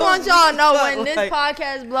 I just want y'all to know Like, when this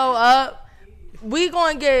podcast blow up, we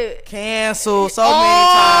gonna get canceled so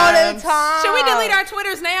all many the times. time. Should we delete our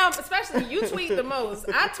Twitters now? Especially you tweet the most.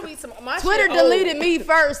 I tweet some. My Twitter shit deleted old. me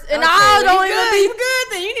first, and Okay, I we don't good. even You be. good?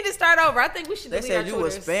 Then you need to start over. I think we should They delete our said you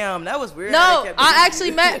was Twitters. spam. That was weird. No, They kept I deleting actually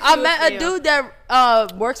you. met a dude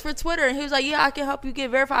that works for Twitter, and he was like, "Yeah, I can help you get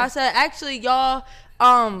verified." I said, "Actually, y'all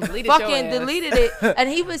Deleted your fucking ass. deleted it," and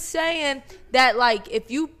he was saying that like if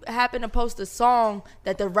you happen to post a song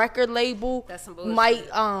that the record label That's some bullshit. might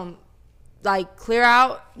like clear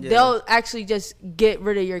out, they'll actually just get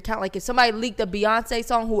rid of your account. Like if somebody leaked a Beyonce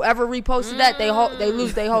song, whoever reposted that, they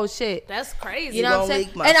lose their whole shit. That's crazy. You know what I'm gonna saying?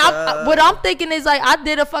 leak my And stuff. what I'm thinking is like I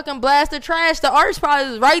did a fucking blast of trash. The artist probably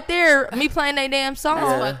was right there, me playing their damn song.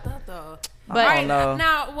 Yeah. Fucked up though. But I don't know.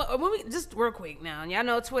 Now, when we just real quick now, y'all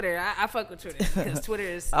know Twitter. I fuck with Twitter because Twitter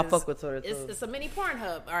is. I fuck with Twitter, too. It's a mini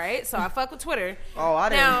Pornhub. All right, so I fuck with Twitter. Oh, I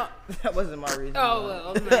didn't. Now, That wasn't my reason. oh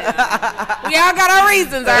well, man. We all got our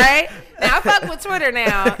reasons, all right. Now I fuck with Twitter.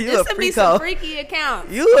 Now You this a could be freako. some freaky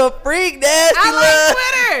accounts. You a freak, nasty. I like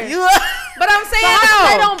love. Twitter. You But I'm saying how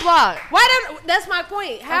come they don't block? Why don't? That's my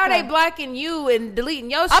point. How Okay. are they blocking you and deleting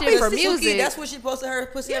your I shit be for Suki, music? that's what she posted her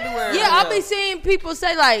pussy everywhere. Yeah, I'll be seeing people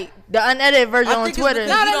say like the unedited version I on think Twitter.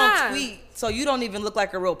 it's because No, you they're don't not. tweet, so you don't even look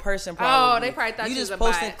like a real person. Probably. Oh, they probably thought you you just was a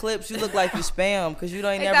posting bot. clips. You look like you spam because you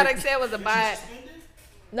don't They never. thought Excel was a bot.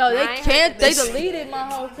 No, they I ain't can't. heard They this. deleted my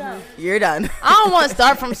whole time. You're done. I don't want to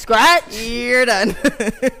start from scratch. You're done.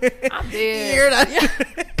 I'm dead. You're done.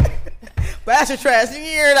 Bastard trash.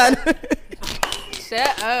 You're done.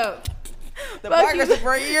 Shut up. The Fuck progress you.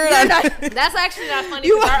 report. You're done. That's actually not funny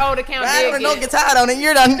because our old account Right, did don't get. get tired on it.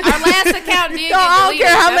 You're done. Our last account did Yo, get I don't deleted.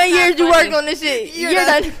 care how That's many not years you funny. worked on this shit. You're You're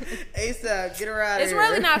done. done. ASAP, get her out It's of here.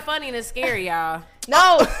 really not funny and it's scary, y'all.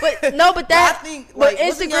 No, but that. I think, but like,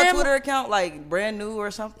 wasn't your Instagram. Twitter account like brand new or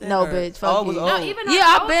something? No, or? bitch, fuck Oh, it was you. old. No, even Yeah,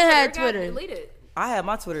 our I've been old had got Twitter. deleted. I had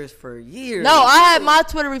my Twitters for years. No, I had my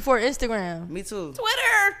Twitter before Instagram. Me too.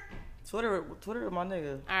 Twitter. Twitter, my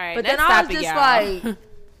nigga. All right, But next then I was topic, just y'all. like,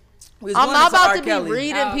 We was I'm going not into about R. to be Kelly.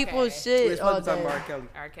 reading Oh, okay. people's We shit was all supposed to talk day. about R. Kelly.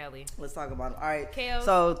 R. Kelly. Let's talk about him. All right. Kale.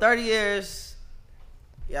 So 30 years.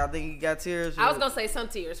 Yeah, I think you got tears. I was gonna say some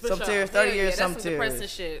tears. For some sure. tears. 30 years. That's Some tears. depressing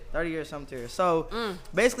shit. 30 years. Some tears. So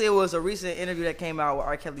basically, it was a recent interview that came out with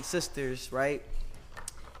R. Kelly's sisters, right?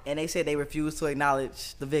 And they said they refused to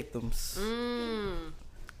acknowledge the victims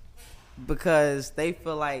because they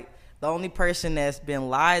feel like the only person that's been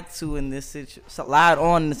lied on in the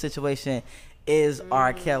situation is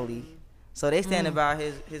R. Kelly. So they stand about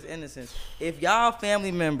his innocence. If y'all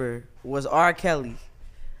family member was R. Kelly,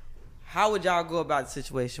 how would y'all go about the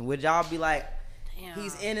situation? Would y'all be like,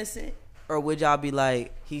 he's innocent? Or would y'all be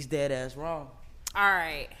like, he's dead ass wrong? All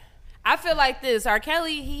right. I feel like this. R.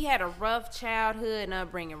 Kelly, he had a rough childhood and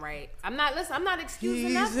upbringing, right? I'm not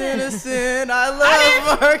excusing nothing. He's innocent. I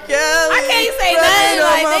love R. Kelly. I can't say nothing.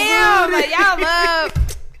 Like, damn, like, y'all love.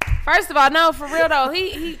 First of all, no, for real though.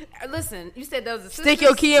 He listen. You said those. Stick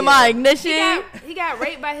your key in my ignition. He got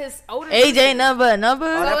raped by his older. Age ain't number a number.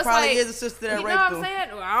 Oh, that it's probably like, is a sister that you raped know him. what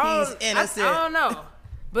I'm saying? He's innocent. I don't know,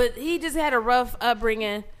 but he just had a rough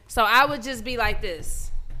upbringing. So I would just be like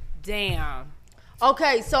this. Damn.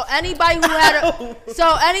 Okay, so anybody who had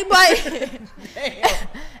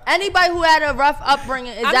anybody who had a rough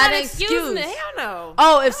upbringing, is that an excuse? Hell no.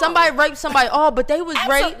 Oh, if somebody raped somebody, but they was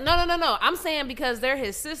raped. No. I'm saying because they're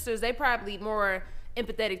his sisters, they probably more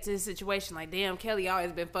empathetic to his situation. Like, damn, Kelly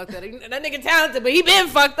always been fucked up. That nigga talented, but he been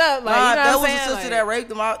fucked up. Like, you know that what was I'm the saying? sister that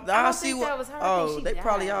raped him. I see think what. that was her. Oh, they died.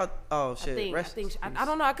 probably all. Oh shit. I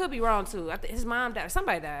don't know. I could be wrong too. His mom died.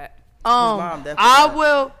 Somebody died. mom definitely I died.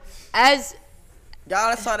 will as.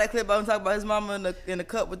 Y'all saw that clip of him talking about his mama in the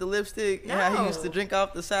cup with the lipstick and how he used to drink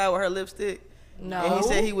off the side with her lipstick. No. And he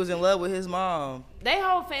said he was in love with his mom. They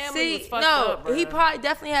whole family was fucked up, bro. He probably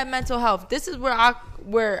definitely had mental health. This is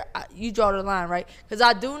where you draw the line, right? Because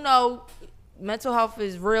I do know mental health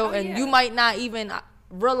is real, and you might not even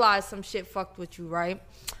realize some shit fucked with you, right?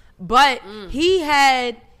 But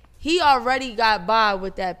he already got by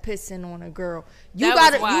with that pissing on a girl. You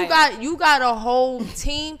got a whole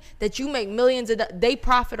team that you make millions of. They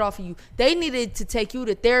profit off of you. They needed to take you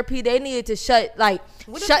to therapy. They needed to shut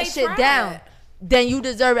shit down. Then you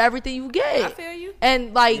deserve everything you get. I feel you.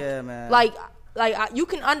 And you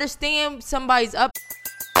can understand somebody's up.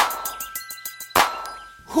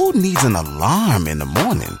 Who needs an alarm in the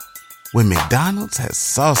morning when McDonald's has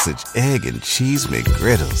sausage, egg, and cheese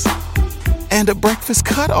McGriddles and a breakfast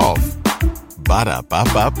cutoff?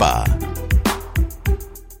 Ba-da-ba-ba-ba.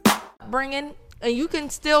 Bringing, and you can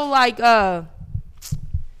still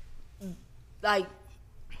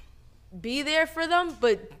be there for them,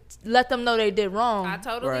 but let them know they did wrong. I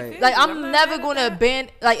totally feel you. I'm never going to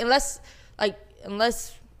abandon, unless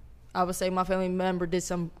I would say my family member did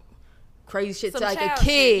some crazy shit to a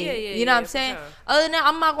kid. Yeah, you know what I'm saying? Sure. Other than that,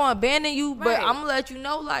 I'm not going to abandon you, but Right. I'm going to let you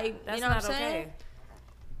know, That's you know what I'm not saying? okay.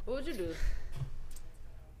 What would you do?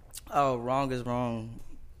 Oh, wrong is wrong.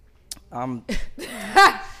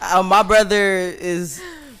 My brother is.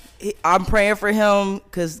 I'm praying for him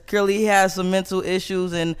because clearly he has some mental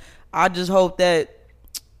issues, and I just hope that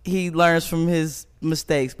he learns from his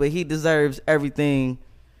mistakes. But he deserves everything,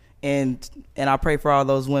 and I pray for all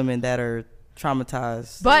those women that are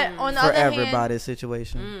traumatized. But on the other forever hand, by this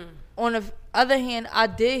situation. On the other hand, I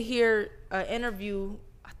did hear an interview.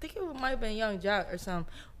 I think it might have been Young Jock or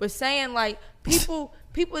something, was saying people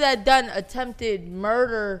that done attempted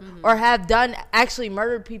murder or have done actually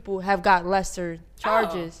murdered people have got lesser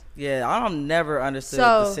charges. Yeah, I don't never understood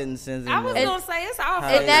the sentences. I was gonna say it's all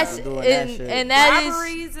and that's and that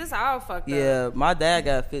robberies. It's all fucked up. Yeah, my dad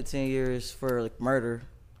got 15 years for murder.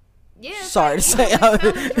 Yeah. Sorry to say. You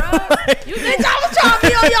bitch, I was trying to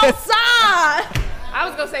be on your side. I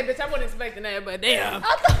was gonna say, bitch, I wasn't expecting that, but damn.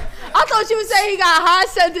 I thought you would say he got a high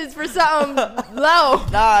sentence for something low.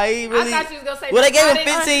 Nah, he really. I thought you was gonna say. Well, they gave him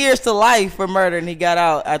 15 years to life for murder, and he got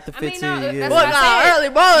out after 15 years. Well, early,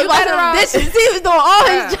 bro. He was doing all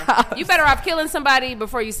his jobs. You better off killing somebody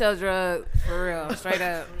before you sell drugs. For real, straight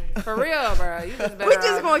up. For real, bro. You just better. We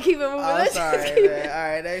just gonna keep it moving. Let's sorry, man. All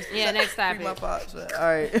right, next topic. My pops, man. All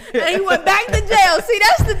right. And he went back to jail. See,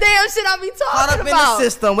 that's the damn shit I be talking Caught up about. in the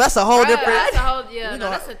system. That's a whole different. That's a whole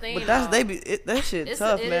that's the thing. But that shit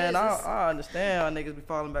tough, man. I understand how niggas be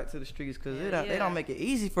falling back to the streets because they don't make it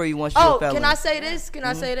easy for you once you're a felon. Can I say this?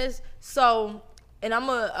 I say this? So, and I'm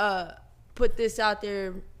gonna put this out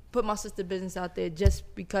there, put my sister business out there,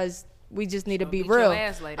 just because we just need to be real.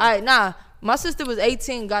 All right, my sister was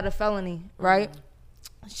 18, got a felony, right?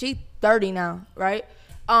 She 30 now, right?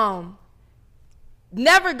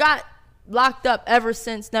 Never got locked up ever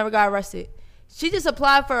since, never got arrested. She just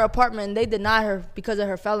applied for an apartment and they denied her because of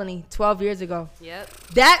her felony 12 years ago. Yep.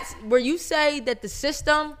 That's where you say that the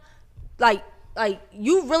system, like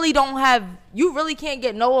you really can't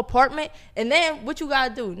get no apartment, and then what you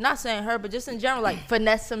gotta do? Not saying her, but just in general, like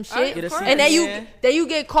finesse some shit, and then you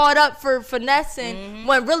get caught up for finessing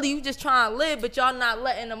when really you just trying to live, but y'all not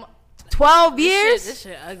letting them. 12 years. This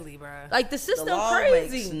shit ugly, bro. Like the system the law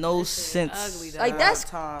crazy. Makes no sense. Ugly, like that's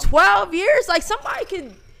 12 years. Like somebody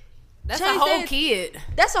could. That's a whole kid.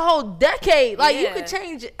 That's a whole decade. Like you could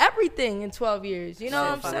change everything in 12 years. You know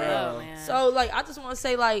what I'm saying? So like I just want to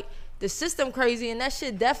say like the system crazy, and that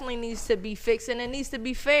shit definitely needs to be fixed, and it needs to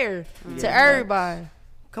be fair to everybody.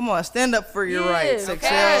 Come on, stand up for your rights,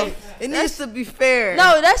 Excel. It needs to be fair.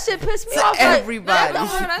 No, that shit pissed me off. Everybody.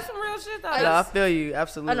 That's some real shit though. No, I feel you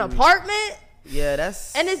absolutely. An apartment. Yeah,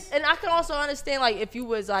 that's and I can also understand like if you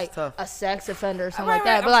was like a sex offender or something Right, like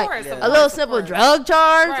that, right, but like course, a little simple drug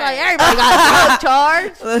charge, like everybody got a drug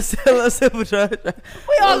charge. A little simple drug.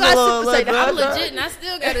 We all got simple. Say I'm legit, and I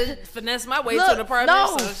still gotta finesse my way to the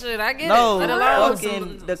apartment. So shit, I get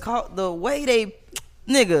it. The way they.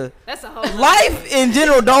 Nigga, that's a whole life in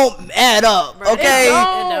general don't add up. Bro, okay,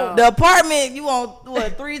 the apartment you want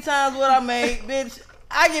what 3 times what I make, bitch.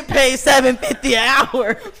 I get paid $7.50 an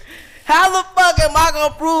hour. How the fuck am I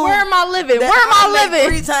gonna prove? Where am I living? Where am I living?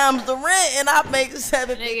 3 times the rent and I make $7.50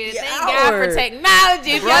 an Thank hour. God for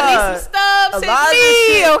technology. If y'all need some stubs, hit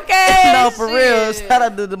me, okay? No, for real. Shout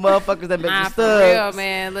out to the motherfuckers that make the stubs. For real,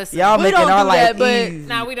 man. Listen, y'all we making our life easy.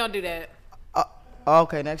 Nah, we don't do that.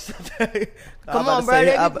 Okay, next. Come on, bro.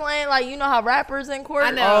 They be playing like you know how rappers in court.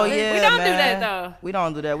 I know. Oh yeah, we don't man. do that though. We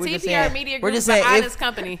don't do that. We're TPR just saying. Media Group We're just is an saying honest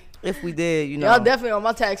company. If we did, you know. Y'all definitely on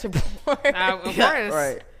my tax report. Of course.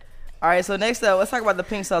 Right. All right. So next up, let's talk about the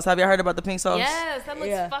pink sauce. Have y'all heard about the pink sauce? Yes, that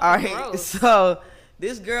looks fucking all right. gross. So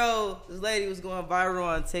this lady was going viral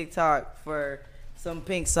on TikTok for some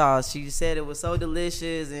pink sauce. She said it was so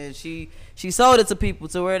delicious, and she sold it to people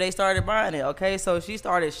to where they started buying it. Okay, so she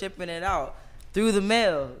started shipping it out through the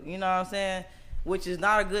mail, you know what I'm saying? Which is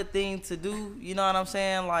not a good thing to do, you know what I'm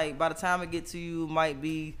saying? Like, by the time it gets to you, it might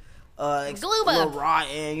be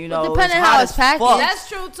rotten, you know. Depending how it's packaged. That's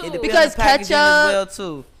true, too. Because ketchup. As well,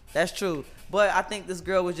 too. That's true. But I think this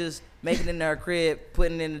girl was just making it in her crib,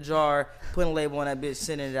 putting it in the jar, putting a label on that bitch,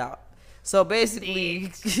 sending it out. So,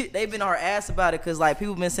 basically, they've been on her ass about it because, like,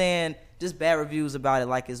 people been saying just bad reviews about it.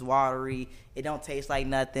 Like, it's watery. It don't taste like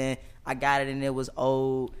nothing. I got it and it was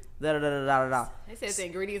old. They said the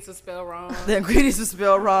ingredients were spelled wrong. The ingredients were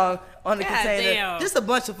spelled wrong on the God container. damn. Just a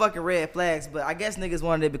bunch of fucking red flags. But I guess niggas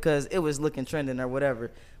wanted it because it was looking trending or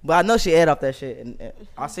whatever. But I know she ate off that shit. And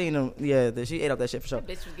I seen them. Yeah, she ate off that shit for sure. That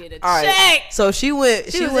bitch was getting a all right. check. So she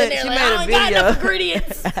went. She made a video. Got enough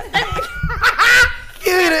ingredients. Get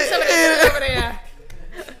it over there.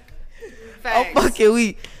 I'm fucking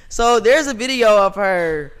weak. So there's a video of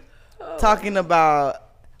her talking about.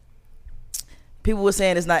 People were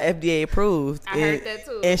saying it's not FDA approved. I heard that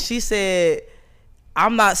too. And she said,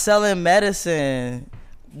 I'm not selling medicine.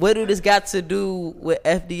 What do this got to do with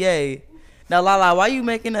FDA? Now, Lala, why you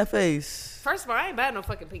making that face? First of all, I ain't buying no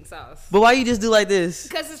fucking pink sauce. But why you just do like this?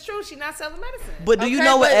 Because it's true, she not selling medicine. But do you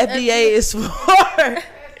know what FDA is for?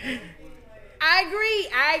 I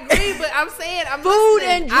agree, but I'm saying I'm Food listening.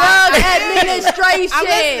 and Drug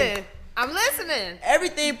Administration. I'm listening.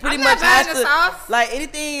 Everything pretty I'm much not buying has the to, sauce. like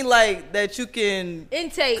anything like that you can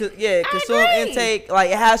intake. Consume intake.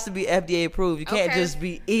 Like it has to be FDA approved. You can't just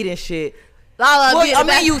be eating shit. Lala, well, I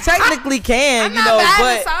mean, you technically can, you know,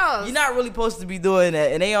 but sauce. you're not really supposed to be doing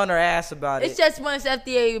that, and they on their ass about it. It's just when it's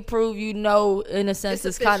FDA approved, you know, in a sense,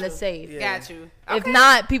 it's kind of safe. Yeah. Got you. If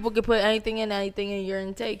not, people can put anything in your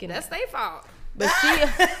intake. That's their fault. But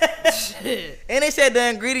she, and they said the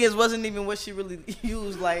ingredients wasn't even what she really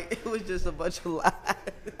used. Like it was just a bunch of lies.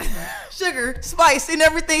 Sugar, spice, and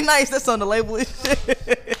everything nice that's on the label and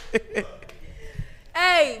shit.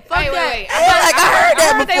 Hey, fuck that. Wait. I heard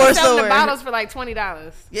that they before were selling somewhere. the bottles for like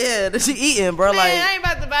 $20. Yeah, that she eating, bro. Man, like I ain't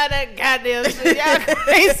about to buy that goddamn shit. Y'all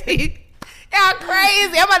crazy. Y'all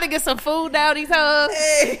crazy. I'm about to get some food down these hoes.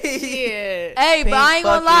 Hey, yeah. Hey, but I ain't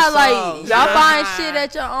gonna lie, like y'all buying shit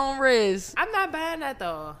at your own risk. I'm not buying that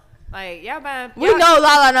though. Like y'all buying. We know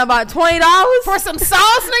Lala not about $20 for some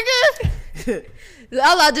sauce, nigga.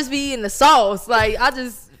 Lala just be eating the sauce. Like I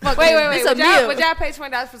just fucking wait. Would y'all pay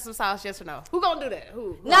 $20 for some sauce? Yes or no? Who gonna do that?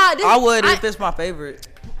 Who? Nah, I would if it's my favorite.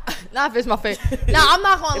 Not if it's my favorite. Nah, I'm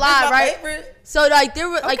not gonna lie, right? Favorite. So like there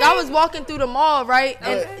was like I was walking through the mall, right?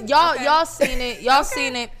 And y'all seen it. Y'all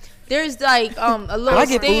seen it. There's like a little I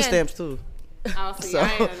get food stand. stamps too. Oh, see, I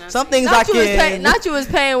ain't know nothing. some things I can. Not you was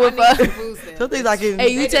paying with some things I can. Hey,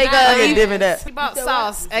 you take a dividend that. He bought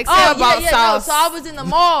sauce. Oh, bought yeah, sauce. No, so I was in the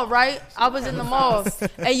mall, right? I was in the mall,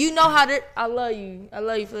 and you know how I love you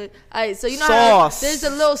for it. All right, so you know sauce. How there's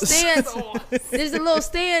a little stands. There's a little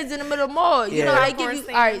stands in the middle of the mall. You know how they give you.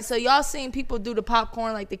 All right, so y'all seen people do the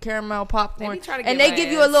popcorn, like the caramel popcorn, and they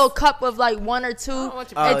give you a little cup of like 1 or 2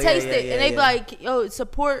 and taste it, and they be like, yo,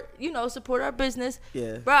 support our business.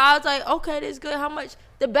 Yeah, bro. I was like, okay, this is good. How much?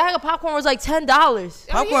 The bag of popcorn was like $10.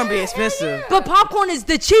 Popcorn be expensive, but popcorn is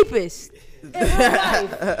the cheapest. No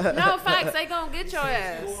facts, they gonna get your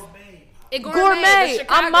ass. Gourmet.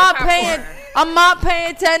 I'm not paying $10 for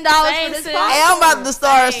this popcorn. Hey, I'm about to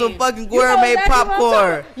start some fucking gourmet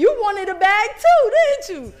popcorn. You wanted a bag too, didn't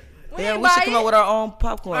you? Yeah, we should come up with our own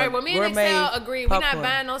popcorn. All right, well, me and Excel agree. We're not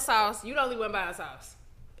buying no sauce. You the only one buying sauce.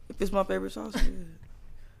 If it's my favorite sauce, yeah.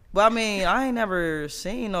 But I mean, I ain't never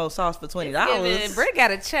seen no sauce for $20. Britt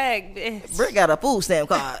got a check, bitch. Britt got a food stamp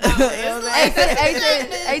card. Hey,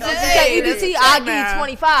 EBT, I'll give you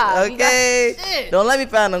 25. Okay. Don't let me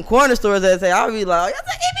find them corner stores that say, I'll be like, y'all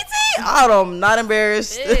take EBT? I'm not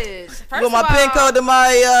embarrassed. First with my pin code to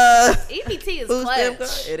my EBT is food stamp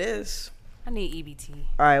clutch. card. It is. I need EBT.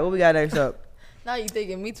 All right, what we got next up? Now you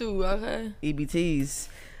thinking me too, okay? EBTs.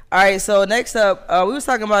 All right, so next up, we was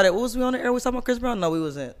talking about it. Was we on the air? We was talking about Chris Brown? No, we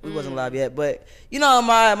wasn't. We wasn't live yet. But you know,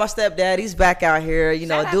 my stepdad, he's back out here. You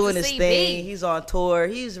know, doing his thing. He's on tour.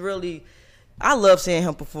 He's really. I love seeing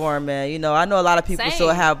him perform, man. You know, I know a lot of people still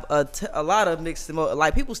have a lot of mixed emotions.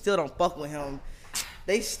 Like people still don't fuck with him.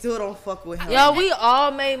 They still don't fuck with him. Yo, we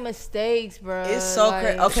all made mistakes, bro. It's so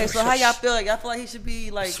crazy. Okay, so how y'all feel? Like y'all feel like he should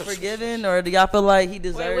be like forgiven, or do y'all feel like he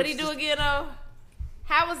deserves? Wait, what did he do again though?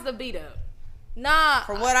 How was the beat up? Nah.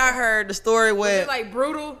 From what I heard, the story went. Was it like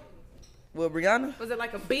brutal? With Brianna? Was it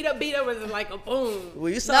like a beat up? Was it like a boom? Well,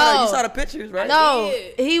 you saw the pictures, right? No,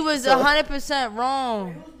 he was 100%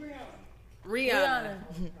 wrong. Rihanna.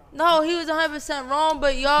 No, he was 100% wrong,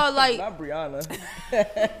 but y'all like. Not Brianna.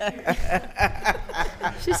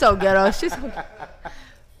 She's so ghetto.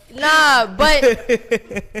 Nah, but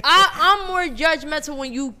I'm more judgmental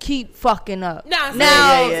when you keep fucking up. Now,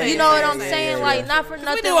 you know what I'm saying? Like, not for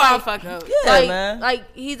nothing. We do all fuck up. Yeah, man.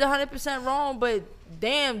 Like, he's 100% wrong, but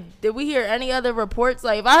damn, did we hear any other reports?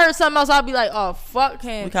 Like, if I heard something else, I'd be like, oh, fuck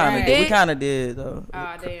him. We kind of did, though.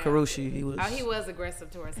 Oh, damn. Karushi, he was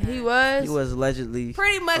aggressive towards him. He was allegedly.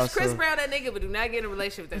 Pretty much also. Chris Brown, that nigga, but do not get in a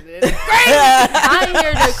relationship with that nigga. I didn't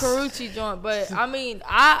hear the Karuchi joint, but I mean,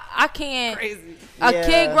 I can't. Crazy. A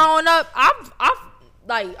kid growing up,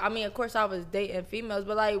 of course I was dating females,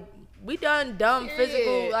 but like, we done dumb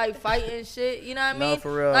physical, like, fighting shit, you know what I mean? No,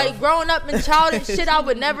 for real. Like, growing up in childish shit I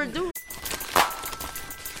would never do.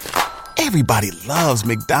 Everybody loves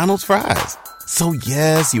McDonald's fries. So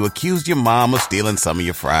yes, you accused your mom of stealing some of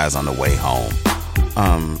your fries on the way home.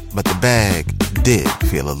 But the bag did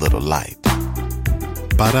feel a little light.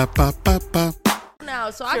 Ba-da-ba-ba-ba.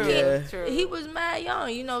 Now, so I can't. True. He was mad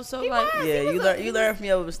young, you know. So you learn from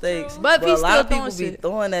your mistakes. But a lot of people be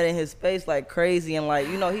throwing that in his face like crazy, and like,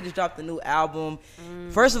 you know, he just dropped a new album.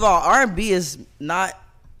 First of all, R&B is not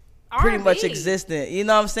pretty much existent. You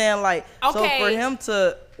know what I'm saying? Like, so for him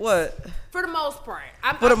to what? For the most part.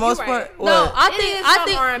 For the most part, what? No, I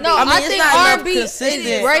think R&B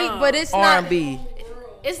is great, but it's not R&B.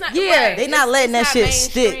 It's not. Yeah, right. They not letting that shit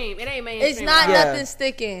stick. It ain't mainstream. It's not nothing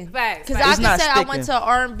sticking. Facts. Because I can say I went to an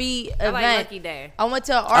R&B event. I like Lucky Day. I went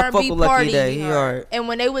to an R&B party, right. And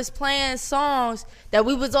when they was playing songs that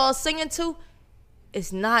we was all singing to,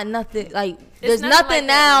 it's not nothing like. There's nothing like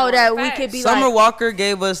now that we could be Summer like. Walker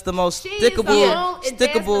gave us the most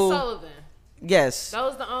stickable. Yes,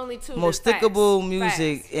 those the only two most stickable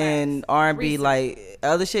music in R&B. Recent. Like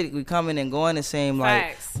other shit, we coming and going the same.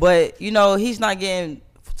 Like, but you know, he's not getting.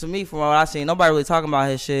 To me, from what I seen, nobody really talking about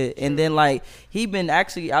his shit. And then like he been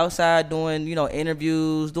actually outside doing, you know,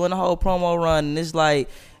 interviews, doing the whole promo run. And it's like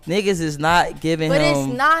niggas is not giving him. But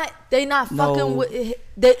it's not. They not fucking with.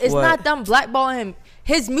 It's not them blackballing him.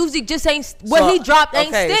 His music just ain't what he dropped ain't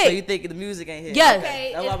stick. So you think the music ain't hit? Yes. Okay.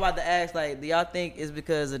 That's what I'm about to ask. Like, do y'all think it's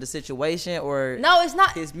because of the situation or no? It's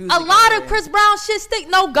not. His music a lot of Chris Brown shit stick.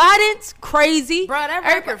 No Guidance, crazy. Bro, that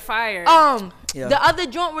record fire. Yeah. The other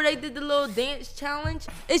joint where they did the little dance challenge,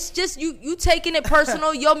 it's just you taking it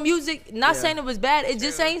personal. Your music, not saying it was bad, it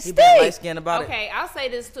just ain't stick. Light skin about it. I'll say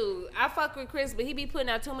this too. I fuck with Chris, but he be putting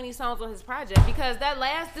out too many songs on his project because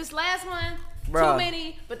this last one, Bruh. Too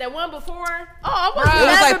many, but that one before, It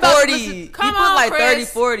was like 40. He put like 30,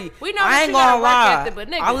 40. We know I ain't that you got gonna work lie. ethic, but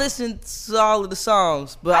nigga. I listened to all of the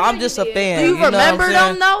songs, but I know I'm you just a did. fan. Do you know what I'm remember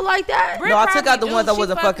saying? them though like that? Brit No, I took out probably the ones do. I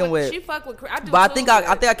wasn't She fuck fucking with. She fuck with. I do But too,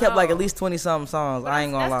 I think I kept like no. at least 20 something songs. I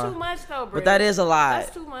ain't gonna lie. That's too much though, bro. But that is a lot.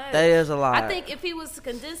 That's too much. That is a lot. I think if he was to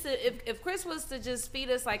condense it, if Chris was to just feed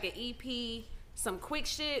us like an EP, some quick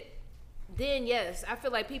shit, then yes, I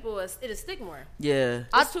feel like people it'll stick more. Yeah.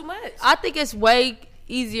 It's too much. I think it's way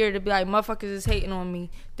easier to be like motherfuckers is hating on me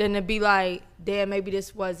than to be like, damn, maybe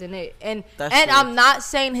this wasn't it. And That's and true. I'm not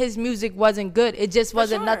saying his music wasn't good. It just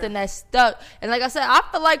wasn't nothing that stuck. And like I said, I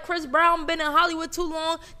feel like Chris Brown been in Hollywood too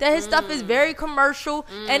long that his stuff is very commercial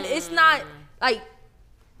and it's not like.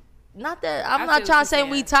 Not that I'm not trying to say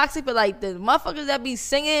we toxic, but like the motherfuckers that be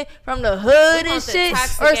singing from the hood and shit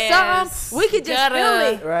or something, we could just feel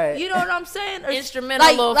it. Right. You know what I'm saying? Or Instrumental,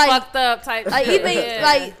 little fucked up type. Like shit.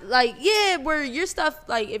 even Yeah. where your stuff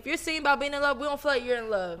like if you're singing about being in love, we don't feel like you're in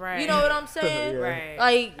love. Right. You know what I'm saying? Right.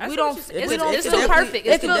 Like That's we what don't. you said. We It's don't. it's feel- too perfect. It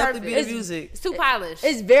It's too feels- definitely be the it's- music. It's too polished.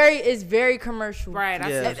 It's very commercial. Right. I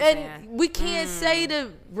see what you're And saying. we can't say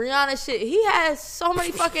the Rihanna shit. He has so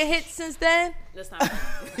many fucking hits since then. That's not.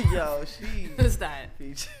 Yo, she. That's not.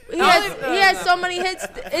 He has so many hits.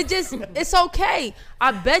 It's okay.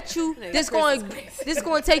 I bet you this going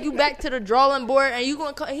to take you back to the drawing board, and he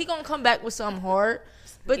gonna come back with something hard.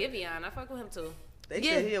 But Giveon, I fuck with him too. They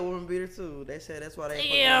said he a woman beater too. They said that's why they.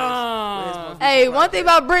 Yeah. hey, one thing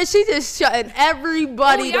about Brit, she just shutting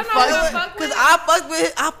everybody the fuck. Because I fucked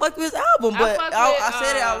with his album, but fuck I with,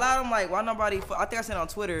 said it out loud. I'm like, why nobody? I think I said it on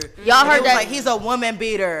Twitter. Y'all And heard it was that? Like he's a woman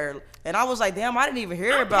beater, and I was like, damn, I didn't even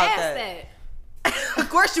hear about that. Of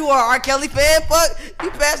course you are, R. Kelly fan. Fuck, you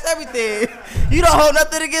passed everything. You don't hold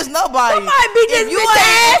nothing against nobody. Somebody beat this If you bitch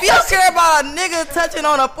ass. if you don't care about a nigga touching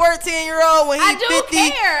on a 14-year-old when he's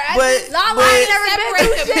 50, but Lala ain't never been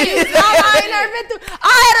through shit. Lala ain't never been through.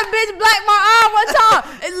 I had a bitch black my eye one time.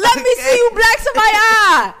 And let me see you black somebody's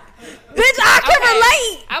eye. Bitch, I can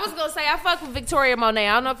relate. I was gonna say I fuck with Victoria Monet.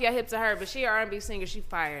 I don't know if y'all hip to her, but she an R&B singer. She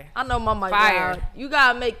fire. I know my mic Fire. loud. You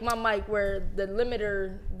gotta make my mic where the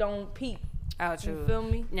limiter don't peak. Oh, true. You feel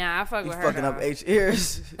me? Nah, I fuck you with her. fucking up dog. H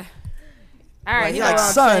ears. All right, Like, you he know like what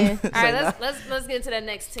I'm son. saying. All right, let's get into that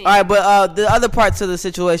next team. All right, but the other parts of the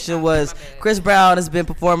situation was Chris Brown has been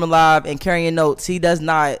performing live and carrying notes. He does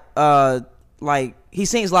not like he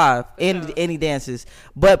sings live and he dances,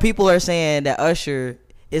 but people are saying that Usher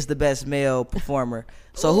is the best male performer.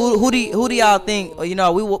 So who do y'all think? You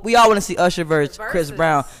know, we all want to see Usher versus Chris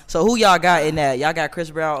Brown. So who y'all got in that? Y'all got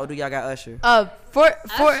Chris Brown or do y'all got Usher? For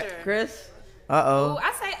Usher. Chris. Ooh,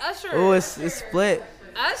 I say Usher. Oh, it's split.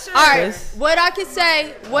 Usher. All right, what I can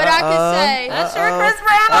say, Usher, Chris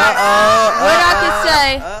Brown. What I can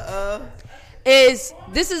say is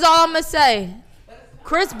this is all I'm gonna say.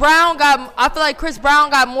 I feel like Chris Brown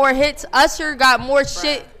got more hits. Usher got more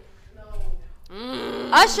shit.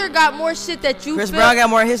 Usher got more shit that you. Chris Brown got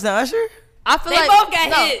more hits than Usher? I feel They like both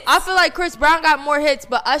got hits. I feel like Chris Brown got more hits,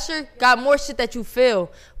 but Usher got more shit that you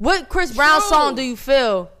feel. What Chris Brown song do you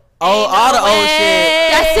feel? Oh, all the old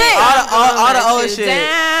shit. That's it. All the old shit.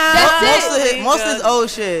 That's it. Most of his old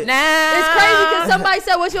shit. It's crazy because somebody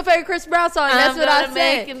said, "What's your favorite Chris Brown song?" And that's what I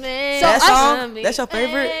said. So that song, that's your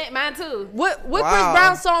favorite? Mine too. What Chris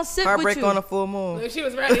Brown song sit with Heartbreak you? on a full moon. She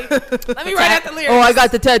was ready. Let me write out the lyrics. Oh, I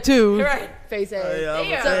got the tattoo. Right. Face ass.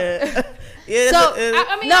 I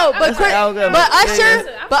mean, no, but Usher,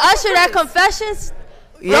 Usher, that Confessions.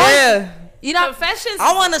 Yeah. You know, Confessions.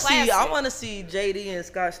 I want to see JD and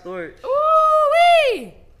Scott Storch.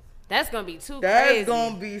 Ooh-wee. That's gonna be too That's crazy.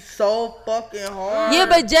 gonna be so fucking hard. Yeah,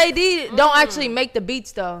 but JD don't actually make the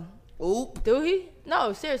beats though. Oop. Do he?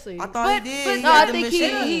 No, seriously. I thought he did. No, I think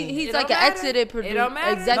he's It like don't an matter. exited It producer. don't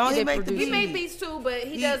matter. Executive No, he producer. He make beats too, but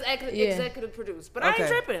he does executive produce. But I ain't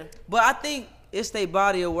tripping. But I think it's their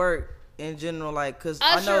body of work in general, like, cause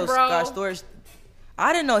I Usher, know bro. Scott Storch.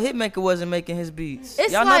 I didn't know Hitmaker wasn't making his beats.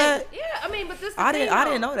 It's Y'all like- know that? Yeah, I mean, but this. I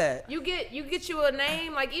didn't know that. You get you a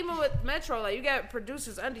name, like even with Metro, like you got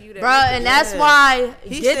producers under you that. Bro, make and the that's beats. why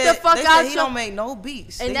He get said, the fuck they out said he your. don't make no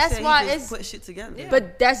beats. And They that's said why he just it's put shit together.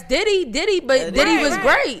 But that's Diddy, but Diddy was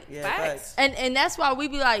great. Yeah, Facts. And that's why we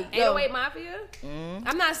be like, yo. 808 Mafia.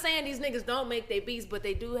 I'm not saying these niggas don't make their beats, but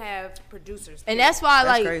they do have producers. And that's why,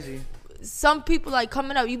 That's like, crazy. some people, like,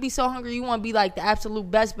 coming up, you be so hungry, you want to be, like, the absolute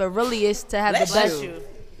best, but really it's to have the best. you.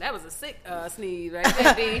 That was a sick sneeze right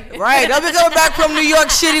there, D. Right, don't be coming back from New York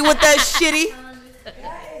City with that shitty.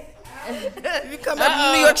 You come back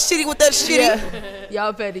from New York City with that shitty.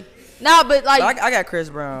 Y'all petty. Nah, but like I got Chris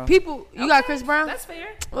Brown. People, you got Chris Brown? That's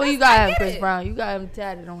fair. Well, you got him, Chris Brown. You got him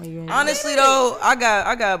tatted on you. Honestly though, I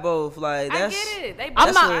got both. Like that's. I get it.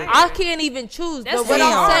 I can't even choose. But what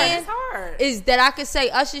I'm saying is that I could say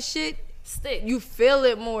Usher shit. Stick. You feel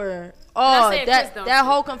it more. Oh, that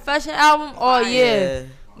whole Confession album. Oh yeah,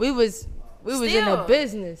 we was in the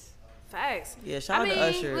business. Facts. Yeah, shout out to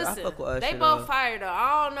Usher. Listen, I fuck with Usher. They both fired though.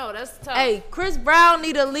 I don't know. That's tough. Hey, Chris Brown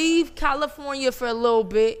need to leave California for a little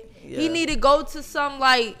bit. Yeah. He need to go to some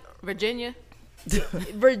like Virginia. Yeah.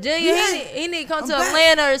 He need to come to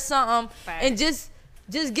Atlanta or something. Facts. And just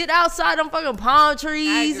get outside them fucking palm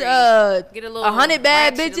trees. Get a little 100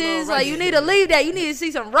 bad bitches. Like you need to leave that. You need to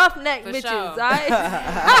see some roughneck bitches. Sure. All right?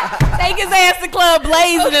 Take his ass to Club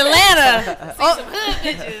Blaze in Atlanta. See some hood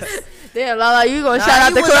bitches. Damn, Lala, you gonna shout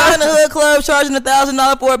out the club? In the hood club charging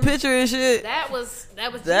 $1,000 for a picture and shit. That was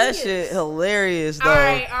that shit hilarious though. All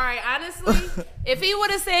right. Honestly, if he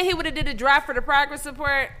would have said he would have did a drive for the progress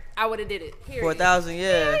support, I would have did it. Period. For $1,000,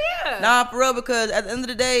 yeah. Nah, for real, because at the end of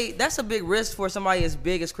the day, that's a big risk for somebody as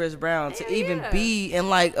big as Chris Brown to even be in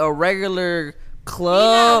like a regular club.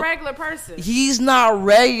 He's not a regular person. He's not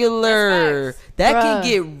regular. That can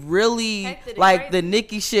get really like the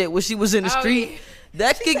Nicki shit when she was in the street. Yeah.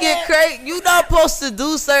 That could get crazy. You not supposed to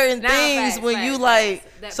do certain things when you like.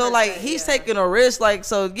 So like he's taking a risk. Like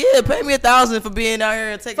so, yeah. Pay me $1,000 for being out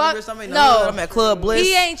here and taking a risk. I'm at Club Bliss.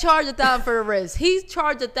 He ain't charged $1,000 for the risk. He's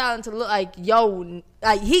charged $1,000 to look like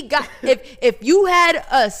like he got. if you had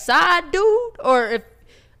a side dude or if.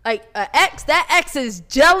 Like that ex is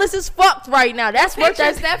jealous as fuck right now. That's what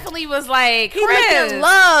that definitely was like. He looking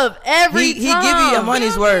love every time. He give you your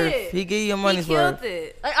money's worth. He give you your money's worth.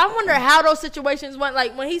 Like I wonder how those situations went.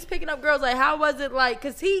 Like when he's picking up girls, like how was it like?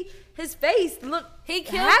 Cause his face looked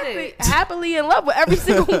happily in love with every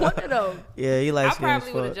single one of them. Yeah, he likes. I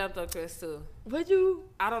probably would have jumped on Chris too. Would you?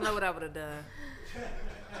 I don't know what I would have done.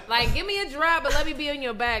 Like, give me a drop, but let me be on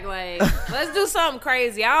your back. Like, let's do something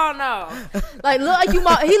crazy. I don't know. Like, look like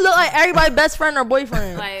he look like everybody's best friend or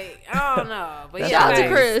boyfriend. Like, I don't know. But shout out to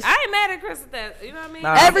Chris. I ain't mad at Chris at that. You know what I mean?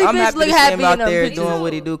 Every bitch look happy out there in doing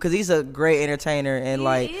what he do because he's a great entertainer and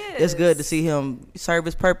like it's good to see him serve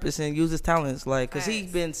his purpose and use his talents. Like, because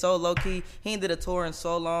he's been so low key. He ain't did a tour in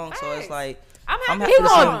so long, so it's like. He gonna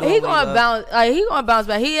bounce. He gonna bounce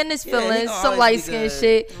back. He in his feelings, some light skin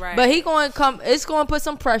shit. Right. But he gonna come. It's gonna put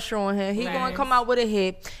some pressure on him. He gonna come out with a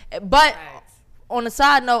hit. But on a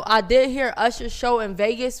side note, I did hear Usher's show in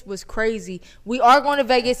Vegas was crazy. We are going to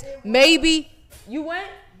Vegas. Maybe you went.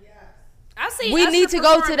 We need to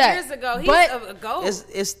go to that. Years ago. He's but a goat.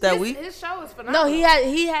 It's that week. His show is phenomenal. No, he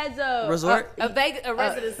has a resort, a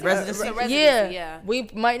residency. Yeah, we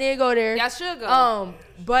might need to go there. Y'all should go.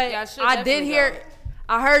 But I did hear.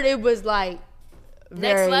 I heard it was like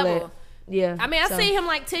next level. Lit. Yeah. I mean, I seen him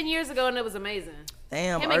like 10 years ago, and it was amazing.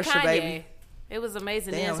 Damn, him Usher, and Kanye. baby. It was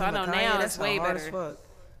amazing. Damn, so I know now it's way better. As fuck.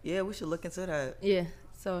 Yeah, we should look into that. Yeah.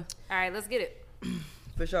 So. All right, let's get it.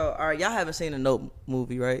 For sure. All right, y'all haven't seen the Nope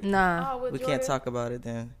movie, right? Nah. We can't talk about it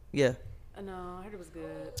then. Yeah. No, I heard it was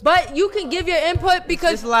good. But you can give your input because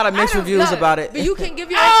there's a lot of mixed reviews about it. But you can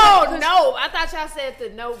give your input. No, I thought y'all said the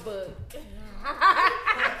Notebook.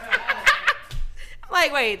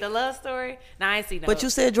 Like, wait, the love story? No, I ain't seen no. But you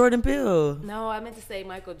said Jordan Peele. No, I meant to say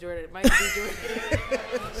Michael B. Jordan.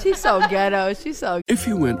 She's so ghetto. She's so. If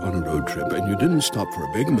you went on a road trip and you didn't stop for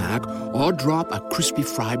a Big Mac or drop a crispy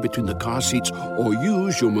fry between the car seats or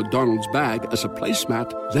use your McDonald's bag as a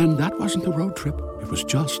placemat, then that wasn't a road trip. It was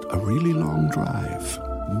just a really long drive.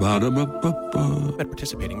 Ba-da-ba-ba-ba. At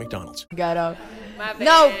participating McDonald's. Ghetto.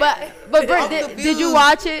 No, but Britt, did you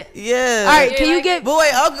watch it? Yeah. All right, can you get? But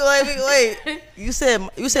wait. You said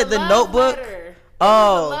the Notebook. Letter.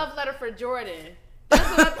 Oh, the love letter for Jordan.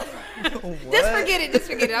 That's what just forget it.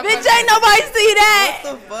 Bitch, ain't nobody see that.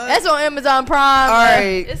 What the fuck? That's on Amazon Prime. All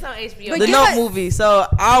right, it's on HBO. The Note movie. So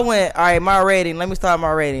I went. All right, my rating. Let me start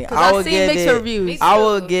my rating. I will give it. Reviews. I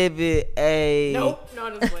will give it a. Nope,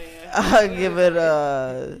 not this way. I'll give it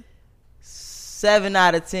a 7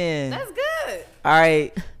 out of 10. That's good. All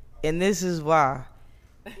right, and this is why.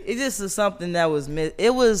 It just is something that was missed.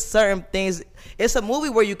 It was certain things. It's a movie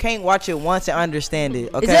where you can't watch it once and understand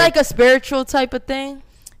it. Okay? Is it like a spiritual type of thing?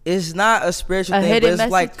 It's not a spiritual thing, but it's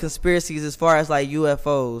message? Like conspiracies as far as like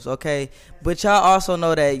UFOs, okay? But y'all also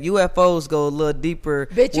know that UFOs go a little deeper.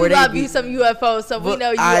 Bitch, you love you some UFOs, so we know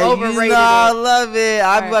you overrated I love it.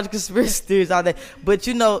 I watch conspiracy theories all day. But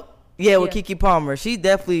you know, with Keke Palmer,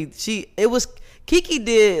 Keke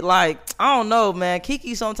did like, I don't know, man.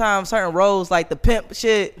 Keke sometimes certain roles like the pimp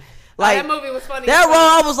shit. Like that movie was funny. That role,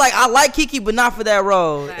 I was like, I like Keke, but not for that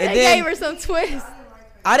role. And then gave her some twists.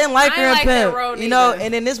 I didn't like her in like that Pimp. role You know, neither.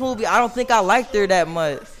 and in this movie, I don't think I liked her that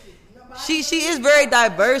much. She is very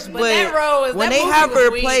diverse, but that role was- when that they movie have was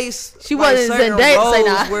her weak. place, She like, wasn't certain Zendaya, say roles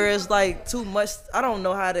nah. where it's like too much. I don't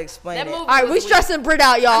know how to explain That it. movie All right, was we weak. stressing Brit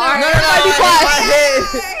out, y'all. All right, No, everybody be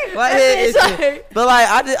quiet. my head is Sorry. but like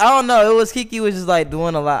I don't know. It was Kiki was just like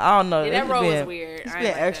doing a lot. I don't know. Yeah, that It's role was being- weird. He's I being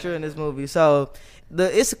ain't like extra in this movie. So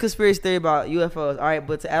it's a conspiracy theory about UFOs. All right,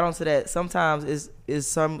 but to add on to that, sometimes is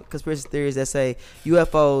some conspiracy theories that say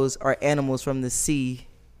UFOs are animals from the sea.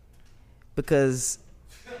 Because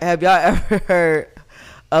have y'all ever heard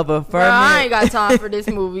of a Bro, I ain't got time for this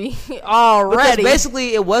movie already. Because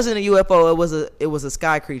basically, it wasn't a UFO. It was a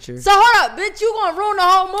sky creature. So hold up, bitch, you gonna ruin the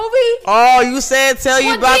whole movie? Oh, you said tell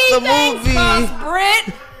you about the movie.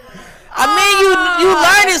 Brit. I mean, you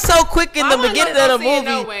learn it so quick in I the wasn't beginning gonna of the see it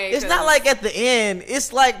movie. no way, It's not 'cause- like at the end.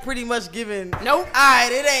 It's like pretty much given. Nope. All right,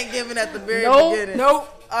 it ain't given at the very Nope. beginning.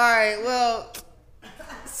 Nope. All right, well,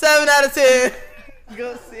 7 out of 10.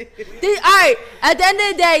 Go see it. All right, at the end of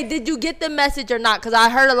the day, did you get the message or not? Because I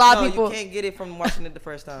heard a lot No, of people. you can't get it from watching it the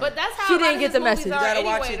first time. But that's how She a lot didn't of get his the movies message. You You gotta are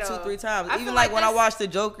watch anyway, it though. 2-3 times. I Even feel like when I that's- watch The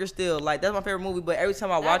Joker, still like that's my favorite movie. But every time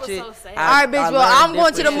I watch was it, so sad. All right, bitch. Well, I'm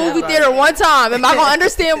going to the movie theater one time. Am I gonna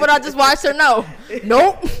understand what I just watched or no?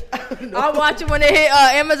 Nope. I'll watch it when it hit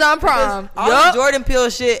Amazon Prime. all the Jordan Peele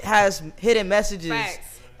shit has hidden messages. Facts.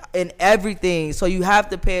 And everything, so you have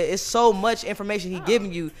to pay. It's so much information he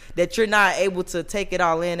giving you that you're not able to take it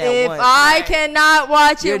all in at If once. I cannot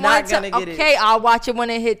watch You're it not one time, gonna get it. okay, I'll watch it when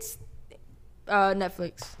it hits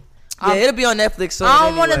Netflix. Yeah, it'll be on Netflix soon. I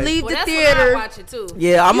don't want to anyway. leave Well, the that's theater. when I watch it too.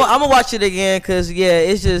 Yeah, I'm gonna watch it again because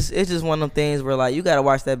it's just one of them things where like you gotta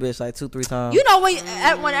watch that bitch like 2-3 times. You know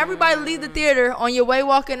when everybody leave the theater on your way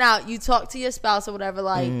walking out, you talk to your spouse or whatever,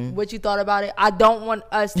 like what you thought about it. I don't want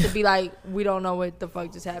us to be like we don't know what the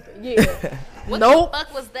fuck just happened. Yeah, What nope. the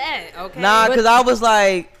fuck was that? Okay. Nah, because I was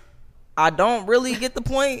like, I don't really get the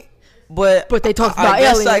point, but they talked I about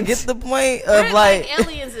guess aliens. I get the point Brit of like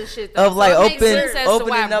aliens and shit. Though, of like so it makes sense as to why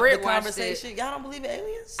opening up Brit the watched conversation. it. Y'all don't believe in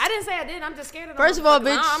aliens? I didn't say I did. I'm just scared of them. First of all,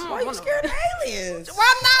 motherfuckers. bitch, Why you scared of aliens?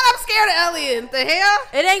 Why not? I'm scared of aliens. The hell?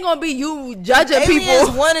 It ain't gonna be you judging Aliens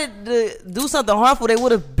people. wanted to do something harmful, they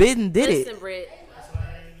would have did Listen, it. Brit.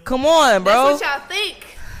 Come on, bro. That's what y'all think.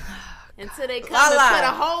 Until they come Lala. and put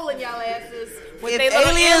a hole in y'all asses. With If they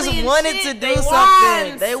little aliens alien wanted shit, to do they something,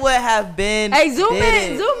 wands. they would have been. Hey, zoom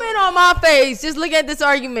did in it. on my face. Just look at this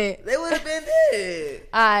argument. They would have been dead.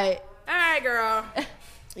 All right. All right, girl.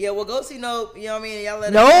 Yeah, well, go see Nope. You know what I mean? Y'all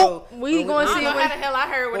let us Nope. know. We When gonna I see don't know it how the hell I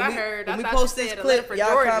heard what I when heard. When I we thought post you this said a letter clip, for y'all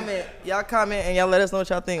Jordan. comment, and y'all let us know what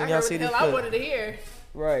y'all think I when y'all heard see what the this hell I clip. wanted to hear.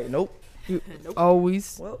 Right? Nope.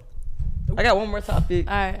 Always. Well, I got one more topic.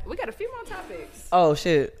 All right. We got a few more topics. Oh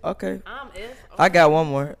shit. Okay. If. I got one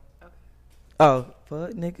more. Oh,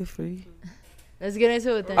 fuck nigga free. Let's get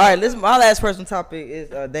into it then. All right, my last personal topic is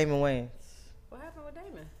Damon Wayans. What happened with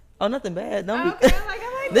Damon? Oh, nothing bad. Don't Okay, be. I like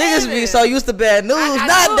Niggas be Damon. so used to bad news. I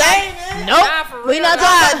Not knew Damon. Nope. Nah, for We real. not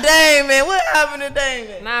Not Damon. What happened to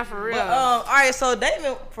Damon? Nah, for real. But, all right, so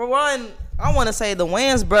Damon, for one, I want to say the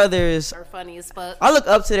Wayans brothers. They're funny as fuck. I look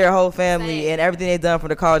up to their whole family Same. and everything they've done for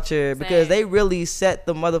the culture because they really set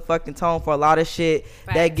the motherfucking tone for a lot of shit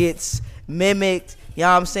that gets mimicked. You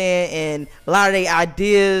know what I'm saying? And a lot of their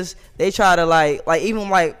ideas, they try to like even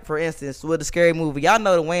like for instance with the Scary Movie. Y'all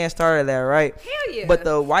know the Wayans started that, right? Hell yeah. But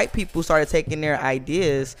the white people started taking their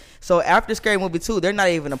ideas. So after Scary Movie 2, they're not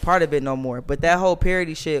even a part of it no more. But that whole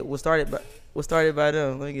parody shit was started by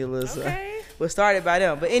them. Let me get a little. Okay. Was started by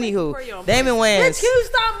them. But pour you anywho, on Damon Wayans. Bitch, you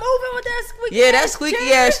stop moving with that squeaky Yeah, that ass squeaky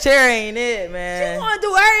chair. ass chair ain't it, She man. wanna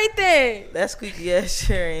do everything. That squeaky ass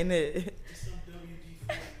chair ain't it.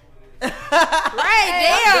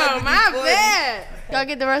 Right, damn, my bad. Y'all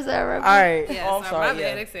get the rest of that Red All Bull? right. Yeah, Oh, I'm so sorry. my Yeah.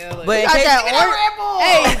 bad, Excel. But in Got case-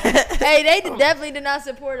 that hey, they definitely did not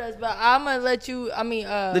support us, but I'm gonna let you. I mean,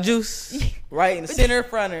 the juice, right in the center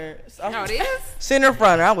fronter. Oh, it is? Center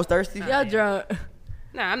fronter. I was thirsty. y'all drunk.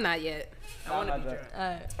 Nah, I'm not yet. I want to be drunk.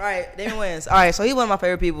 All right, Damon Wayans. All right, so he's one of my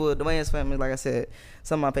favorite people. The Wayans family, like I said,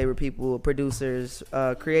 some of my favorite people, producers,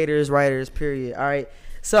 creators, writers, period. All right,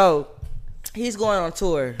 so he's going on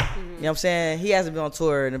tour. You know what I'm saying? He hasn't been on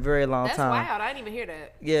tour in a very long That's time. wild. I didn't even hear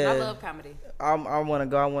that. Yeah. I love comedy. I want to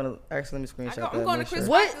go. I want to actually let me screenshot that. I'm going to make Chris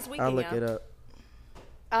sure. Rock this weekend. I'll look y'all. it up.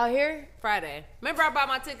 Out here? Friday. Remember I bought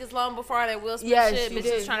my tickets long before all that Will Smith Yes, shit? you Bitches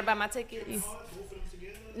did. was trying to buy my tickets.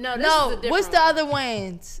 No, this is a No, different what's the one. other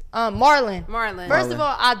Wayans? Marlon. Marlon. First of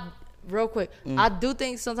all, real quick, I do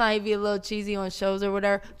think sometimes he be a little cheesy on shows or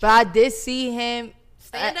whatever, but I did see him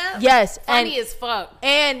Stand up? Yes, Funny as fuck.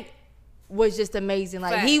 and was just amazing.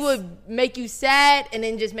 Like he Facts. would make you sad and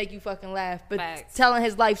then just make you fucking laugh. But Facts. telling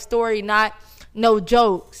his life story, not no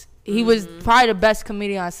jokes. He was probably the best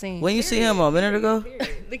comedian I seen. When you see him a minute ago?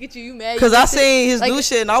 Look at you mad. Because I seen his new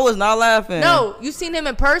shit and I was not laughing. No, you seen him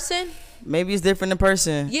in person? Maybe it's different in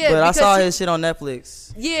person. Yeah, but I saw his shit on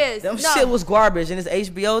Netflix. Yes. Them shit was garbage. And this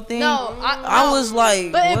HBO thing. No, I was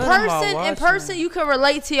like, but what in person, you can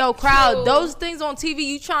relate to your crowd. Those things on TV,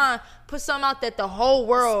 you try and put something out that the whole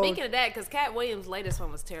world. Speaking of that, because Cat Williams' latest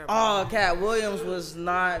one was terrible. Oh, Cat Williams was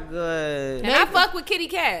not good. And I fuck with Kitty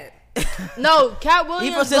Cat. No, Cat Williams.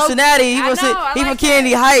 He from Cincinnati. He from like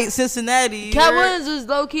Kennedy Heights, Cincinnati. Cat Williams was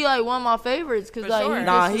low key like one of my favorites because like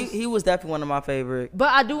sure. He was definitely one of my favorite.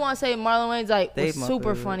 But I do want to say Marlon Wayne's like was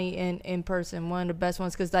super favorite. funny in person, one of the best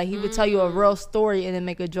ones because like he would tell you a real story and then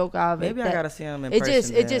make a joke out of it. Maybe I gotta see him in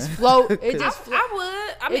person. It just flowed. I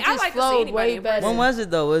would. I mean, I like to see anybody in person. When was it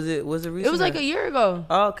though? Was it recent? It was like a year ago.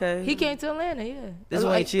 Oh, okay. He came to Atlanta. Yeah. This is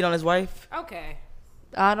when he cheated on his wife. Okay.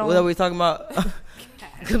 I don't. What are we talking about?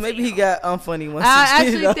 Because maybe he got unfunny once.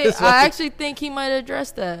 I actually think he might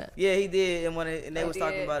address that. Yeah, he did, and they was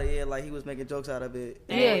talking about it. Yeah, like he was making jokes out of it.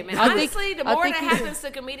 Hey, man. Honestly, the more that happens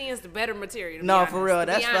to comedians, the better material. No, for real,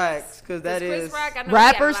 that's facts. Because that is Chris Rock, I know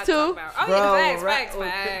rappers too. Oh yeah, facts.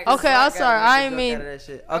 Okay, I'm sorry. I ain't mean.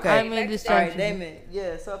 Okay, I mean distraction. All right, Damon.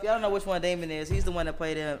 Yeah, so if y'all don't know which one Damon is, he's the one that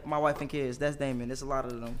played in My Wife and Kids. That's Damon. There's a lot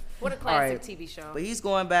of them. What a classic TV show. But he's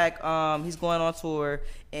going back. He's going on tour,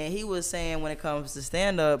 and he was saying when it comes to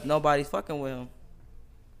stand up, nobody's fucking with him.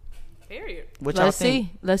 Period. Let's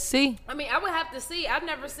see. I mean, I would have to see. I've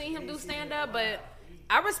never seen him do stand up, but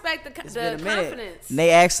I respect the confidence. And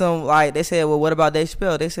they asked him, like, they said, well, what about Dave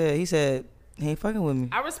Chappelle? He said he ain't fucking with me.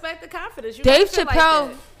 I respect the confidence. Dave Chappelle,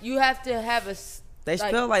 like you have to have a. They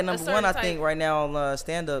Chappelle like number one, I think, right now on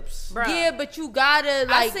stand-ups. Bruh. Yeah, but you gotta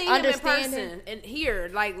like understand him in person and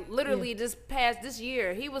here, like literally this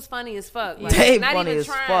year, he was funny as fuck. Like, Dave not funny even as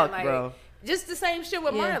trying, fuck, like, bro. Just the same shit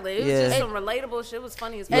with Marlon. It was just some relatable shit. It was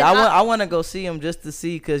funny as fuck. Yeah, I want to go see him just to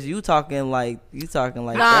see because you talking like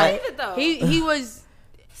that. He was.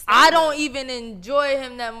 I don't even enjoy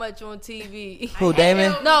him that much on TV. Who,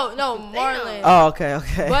 Damon? No, Marlon. Oh, okay.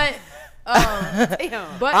 But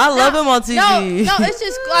I love him on TV. No, it's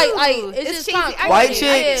just like it's just kind of white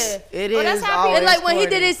chicks. It is. That's how and like when he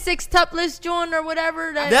did his sextuplets joint or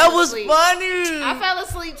whatever. That was funny. I fell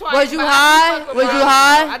asleep twice. Was you high?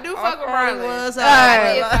 I do fuck with Marlon.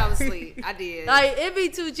 I did fall asleep. I did. Like it'd be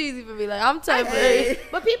too cheesy for me. Like I'm type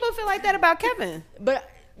of. But people feel like that about Kevin. But.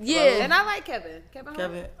 Yeah, and I like Kevin.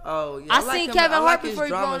 Kevin. Oh, yeah. I seen Kevin Hart before he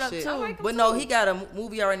growing up too. But no, he got a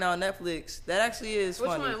movie out right now on Netflix that actually is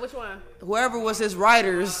funny. Which one? Whoever was his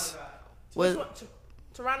writers was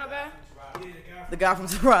Toronto guy. The guy from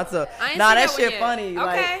Toronto. Nah, that shit funny.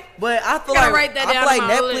 Okay. Like, but I feel like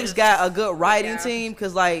Netflix got a good writing team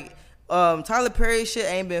because like. Tyler Perry shit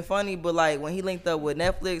ain't been funny, but like when he linked up with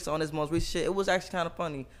Netflix on his most recent shit, it was actually kind of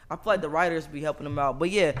funny. I feel like the writers be helping him out. But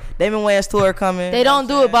yeah, Damon Wayans tour coming. They don't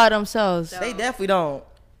do it by themselves. They definitely don't.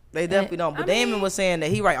 But Damon was saying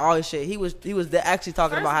that he write all his shit. He was actually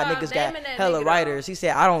talking about how niggas got hella writers. He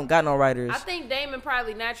said, I don't got no writers. I think Damon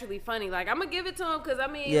probably naturally funny. Like, I'm going to give it to him because, I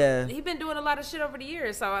mean, he been doing a lot of shit over the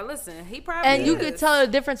years. So, listen, he probably And you could tell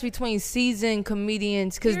the difference between seasoned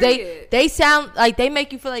comedians because they sound like they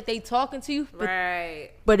make you feel like they talking to you.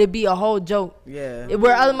 But it be a whole joke. Yeah.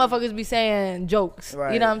 Where other motherfuckers be saying jokes.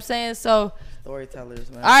 Right. You know what I'm saying? So...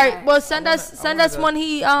 Storytellers, man. All right, well, send us when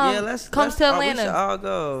he comes to Atlanta. I'll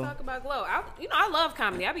go. Let's talk about Glow. I love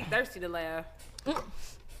comedy. I be thirsty to laugh.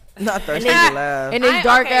 Not thirsty to laugh. In this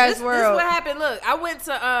dark ass world. This is what happened. Look,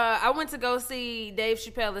 I went to go see Dave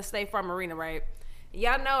Chappelle at State Farm Arena. Right,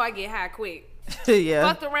 y'all know I get high quick. Yeah.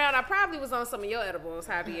 Fucked around. I probably was on some of your edibles,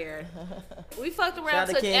 Javier. We fucked around,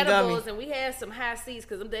 took edibles, and we had some high seats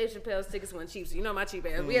because them Dave Chappelle's tickets weren't cheap. So you know my cheap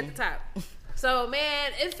ass. We at the top. So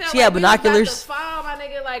man, it felt like we was about to fall, my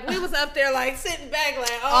nigga. Like we was up there, like sitting back,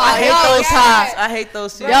 like I hate those highs. I hate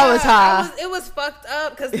those seats. That was high. It was fucked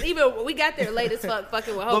up because even we got there late as fuck,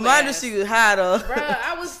 fucking with hope. But mine just was high though. Bruh,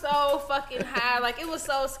 I was so fucking high. Like it was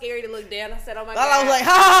so scary to look down. I said, oh my God. I was like,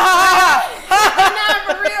 ha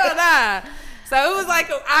nah, for real, nah. So it was like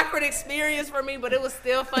an awkward experience for me, but it was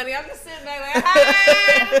still funny. I'm just sitting back like,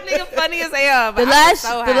 this nigga funny as hell. The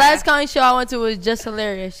last comedy show I went to was Just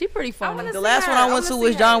Hilarious. She pretty funny. The last one I went to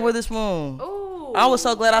was John Witherspoon. Ooh, I was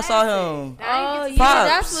so glad I saw him. Oh yeah,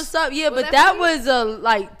 that's what's up. Yeah, but that was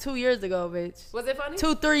like 2 years ago, bitch. Was it funny?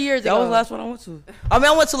 2-3 years ago. That was the last one I went to. I mean,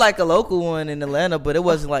 I went to like a local one in Atlanta, but it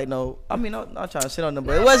wasn't like no. I mean, I'm not trying to shit on them,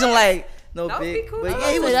 but it wasn't like. No big, cool. But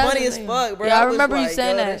yeah, he was funny as fuck, bro. Yeah, I remember you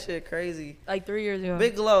saying that. That shit crazy. Like 3 years ago.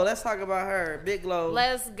 Big Glow. Let's talk about her. Big Glow.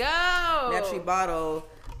 Let's go. Neptune Bottle.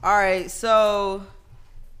 All right, so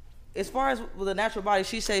as far as with the natural body,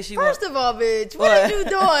 she say she. First of all, bitch, what are you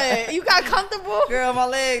doing? You got comfortable? Girl, my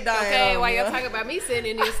leg dying. Okay, while y'all talking about me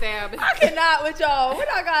sitting in this stab. I cannot with y'all. What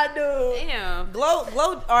I gotta do? Damn. Glow.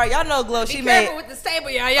 All right, y'all know Glow. Be She careful made. with the stable,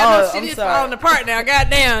 y'all. Y'all know shit is falling apart now.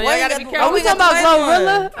 Goddamn. Y'all gotta be careful. Are we talking about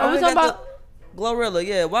Glorilla? Are we talking about Glorilla?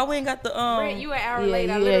 Yeah. Why we ain't got the Brent, you an hour late.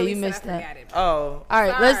 I literally you said missed I that. forgot it. Oh. All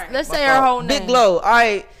right, let's say her whole name. Big Glow. All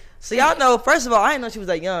right. So y'all know, first of all, I didn't know she was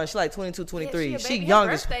that young. She like 22, 23. She young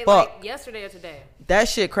as fuck. Like yesterday or today. That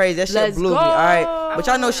shit crazy. That shit Let's blew me. go. All right. But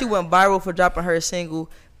y'all know she went viral for dropping her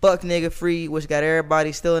single, Fuck Nigga Free, which got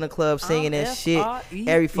everybody still in the club singing that shit.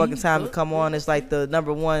 Every fucking time it come on, it's like the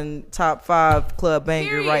number one top 5 club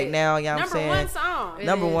banger right now. You know what I'm saying? Number one song.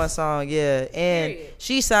 Number one song, yeah. And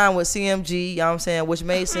she signed with CMG, you know what I'm saying, which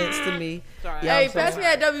made sense to me. Sorry. Hey, pass me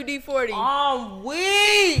that WD-40. I'm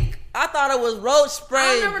weak. I thought it was roach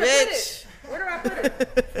spray, bitch. Where do I put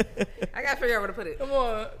it? I gotta figure out where to put it. Come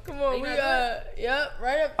on. We yep,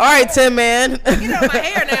 right up. All right, Tim, man. Get on my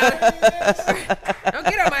hair now. Don't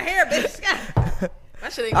get on my hair, bitch. My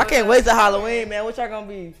shit ain't I can't wait till Halloween, man. What y'all gonna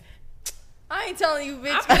be? I ain't telling you,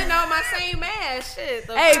 bitch. I'm putting on my same ass. Shit.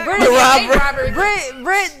 Hey,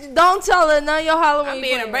 Britt, don't tell her none of your Halloween. I'm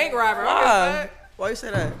being a bank robber. Why you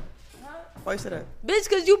say that? Why you say that? Bitch,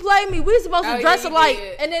 cause you played me. We supposed to dress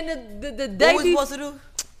alike, and then the day what we supposed to do?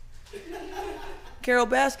 Carol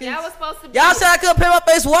Baskins. Y'all was supposed to be. Y'all said I couldn't paint my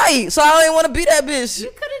face white, so I didn't want to be that bitch. You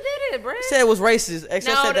could have did it, bro. Said it was racist. No,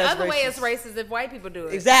 said the other way is racist if white people do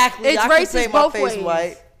it. Exactly. It's I racist paint my both face ways.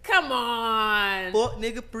 white. Come on. Fuck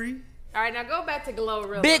nigga free. All right, now go back to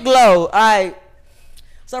Glorilla. Big Glow. All right.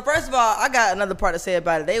 So first of all, I got another part to say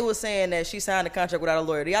about it. They were saying that she signed a contract without a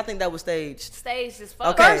lawyer. Do y'all think that was staged? Staged as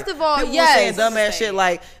fuck. Okay. First of all, people yes. were saying dumbass shit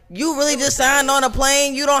like, you really just signed on a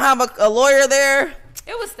plane? You don't have a lawyer there?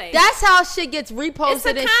 It was staged. That's how shit gets reposted It's a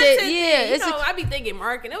and content shit. thing. Yeah, You it's know, I be thinking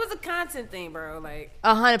marketing. It was a content thing, bro. Like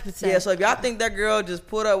 100%. Yeah, so if y'all think that girl just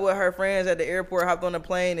put up with her friends at the airport, hopped on the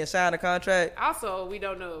plane, and signed a contract, also, we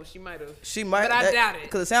don't know. She might have. she might. But I doubt it.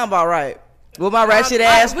 Because it sound about right. With my ratchet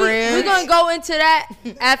ass friends. We're gonna go into that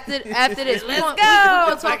after this. Let's We're go.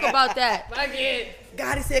 gonna talk about that. Fuck it.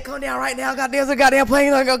 God, he said, come down right now. Goddamn, so goddamn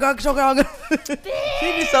plane. She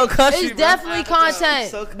be so country, It's definitely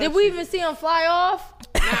content. So country. Did we even see him fly off?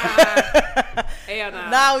 Hell no.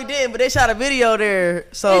 Nah, we didn't, but they shot a video there.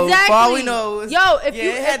 So for all we know, Yo, if you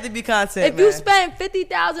it had to be content. If you spend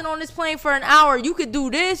 $50,000 on this plane for an hour, you could do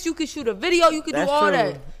this. You could shoot a video. You could do all true.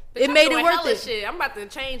 that. Bitch, It I'm made doing it worth hella it. Shit. I'm about to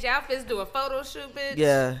change outfits, do a photo shoot, bitch.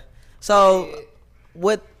 Yeah. So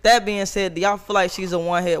with that being said, do y'all feel like she's a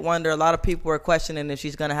one-hit wonder? A lot of people are questioning if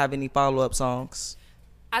she's gonna have any follow-up songs.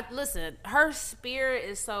 Listen, her spirit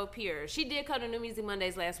is so pure. She did come to New Music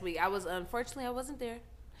Mondays last week. Unfortunately, I wasn't there.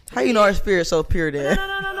 How you know her spirit's so pure then?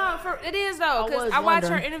 No. It is though, because I watch her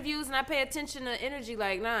wondering. interviews and I pay attention to energy.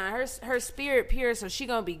 Like, nah, her spirit pure, so she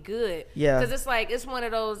gonna be good. Yeah. Because it's like it's one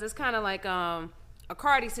of those. It's kind of like a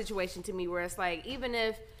Cardi situation to me, where it's like even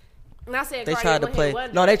if. Not saying They Cardi tried to one-hit play.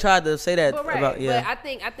 wonder, No, they tried to say that but right. about But I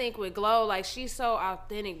think with Glow, like she's so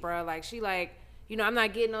authentic, bro. Like she like. You know, I'm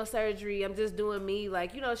not getting no surgery. I'm just doing me.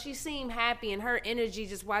 Like, you know, she seemed happy, and her energy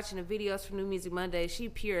just watching the videos from New Music Monday, she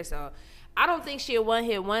pure. So I don't think she a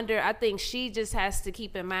one-hit wonder. I think she just has to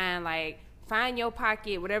keep in mind, like, find your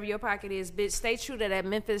pocket, whatever your pocket is, bitch. Stay true to that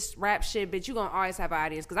Memphis rap shit, bitch. You gonna always have an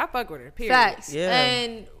audience, because I fuck with her, period. Facts. Yeah.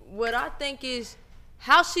 And what I think is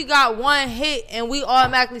how she got one hit, and we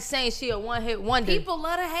automatically saying she a one-hit wonder. People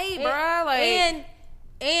love to hate, bro. Like,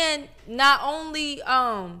 and not only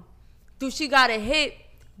do she got a hit,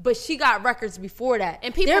 but she got records before that.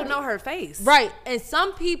 and people know her face. Right. And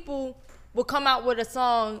some people will come out with a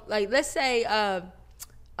song, like, let's say,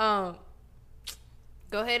 Go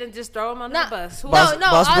ahead and just throw them on the bus. Who Boss- no,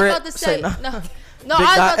 Boss I was Brit? about to say, Say no. no, Big I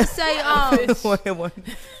was Dot. about to say, One.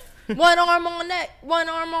 one arm on neck, one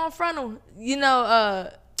arm on frontal. You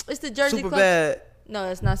know, it's the Jersey Super Club. bad. No,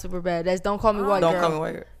 that's not super bad. That's Don't Call Me White Don't Girl. call me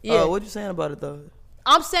white. Yeah. What you saying about it though?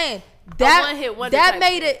 I'm saying that one-hit wonder that type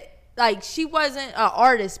made it like she wasn't an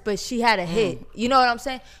artist, but she had a hit. You know what I'm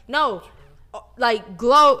saying? No, like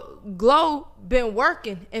Glow been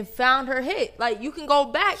working and found her hit. Like you can go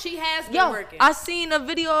back. She has been working. I seen a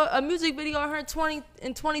music video of her in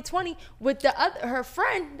 2020 with her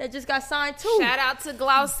friend that just got signed too. Shout out to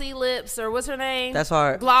Glossy Lips, or what's her name? That's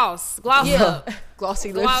hard. Gloss Yeah. Lip.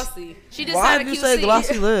 Glossy lips. Glossy. She just Why had a did you QC. say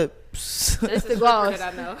glossy lips? It's the gloss gloss.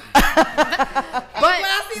 that I know.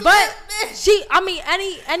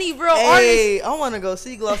 any real Hey, artist. I want to go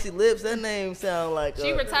see Glossy Lips. That name sound like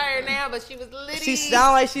She retired now, but she was litty. She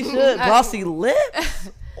sound like she should. Glossy Lips.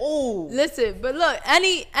 Oh, listen, but look,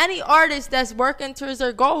 any artist that's working towards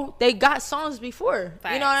their goal, they got songs before.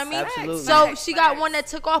 Facts. You know what I mean? Absolutely. So she got one that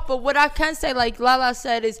took off. But what I can say, like Lala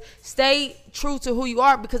said, is stay true to who you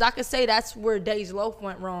are, because I could say that's where Dej Loaf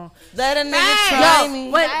went wrong. Let a nigga try me.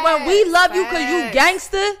 When we love you because you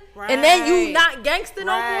gangster, and then you not gangster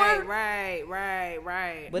no more. Right.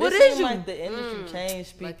 But What it is seems you? like the industry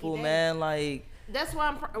changed people, man. Like, that's why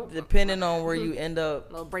I'm depending on where you end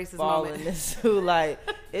up little braces falling moment. into, like,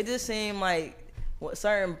 it just seemed like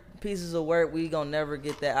certain pieces of work we gonna never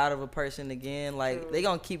get that out of a person again. Like, they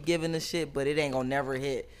gonna keep giving the shit, but it ain't gonna never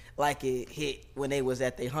hit like it hit when they was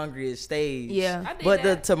at their hungriest stage. Yeah. But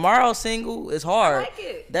the Tomorrow single is hard. I like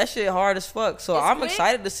it. That shit hard as fuck. So It's I'm quick.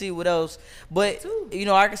 excited to see what else. But you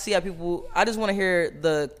know, I can see how people. I just want to hear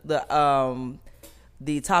the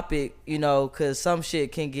topic. You know, because some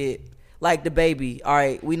shit can get. Like the baby. All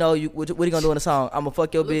right, we know you. What you gonna do in the song? I'm gonna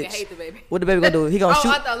fuck your Luke bitch. hate the baby. What the baby gonna do? He gonna shoot.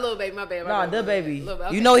 I thought little baby. My bad. Nah, the baby. Lil'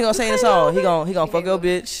 baby. You know he gonna say in the song. He gonna fuck your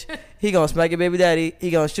bitch. He gonna smack your baby daddy.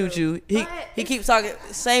 He gonna shoot you. He keeps talking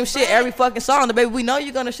same shit every fucking song. The baby, we know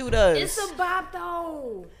you gonna shoot us. It's a bop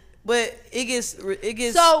though. But it gets.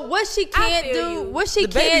 So what she can't do? What she the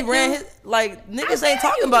baby can't ran do? his, like niggas ain't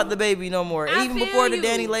talking about the baby no more. Even before the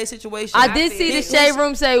Danny Lay situation. I did see the Shade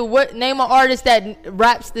Room say, "What name an artist that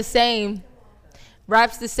raps the same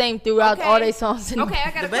throughout all their songs?" Okay,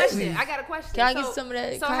 I got a question. Can I get some of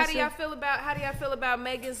that? So how do y'all feel about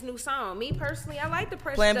Megan's new song? Me personally, I like the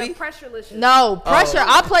Plan B? pressureless shit. No pressure.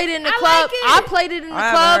 I played it in the I club. like it. I played it in the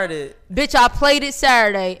I club. haven't heard it. Bitch, I played it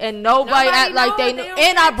Saturday, and nobody act like they knew. don't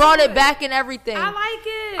And I react brought to it back and everything. I like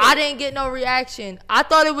it. I didn't get no reaction. I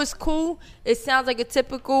thought it was cool. It sounds like a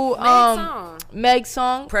typical Meg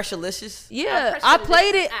song. Pressurelicious. Yeah, I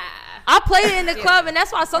played it. I played it in the club, and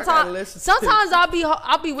that's why listen to sometimes I'll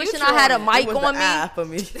be wishing I had a mic It was on the me. eye for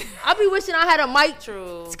me. I'll be wishing I had a mic.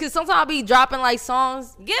 True. Because sometimes I'll be dropping like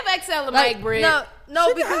songs. Give XL a Like, mic, Brit. No,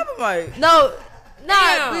 She because can have a mic. no, nah,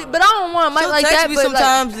 Damn. but I don't want a mic She'll like text that. me But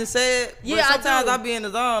sometimes and say it. Yeah, but I sometimes do. I be in the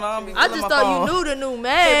zone. I don't be I feeling just my thought phone. you knew the new Be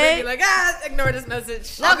man. like, ignore this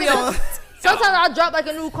message. Not because sometimes I drop like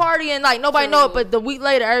a new Cardi and like nobody know it, but the week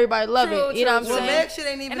later everybody love it. You know what I'm Well, saying? Meg shit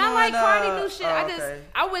ain't even And I like on, Cardi new shit. okay.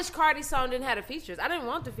 I wish Cardi's song didn't have the features. I didn't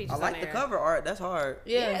want the features. I like on the there. cover art. That's hard.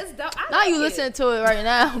 Yeah. It's dope. I Now like you it. listen to it right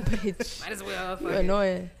now, bitch. Might as well. You're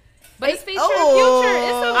annoying. But it's featuring Oh. Future.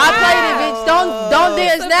 It's a I vibe. played it, bitch. Don't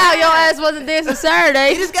dance a now. vibe. Your ass wasn't dancing Saturday.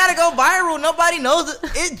 You just gotta go viral. Nobody knows it.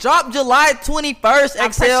 It dropped July 21st.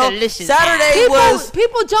 XL. pressurelicious. Saturday was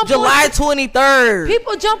people jump July on 23rd.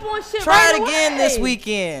 people jump on shit. Try right it again away. this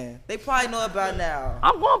weekend. They probably know about now.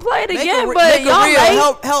 I'm gonna play it Make again, a, but make a y'all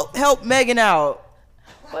reel. late. Help Megan out.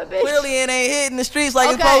 But bitch, Clearly it ain't hitting the streets like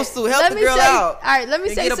it's Okay, supposed to. Help let the me girl say- out. all right, let me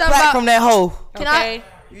And say get a something plaque about- from that hoe. Can Okay.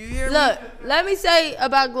 You hear me? Look, let me say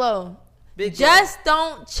about Glow. Big Just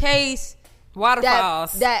don't chase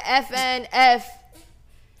Waterfalls. that FNF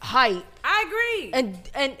hype. I agree.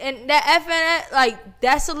 And that FNF, like,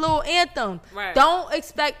 that's a little anthem. Right. Don't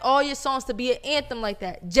expect all your songs to be an anthem like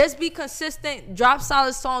that. Just be consistent, drop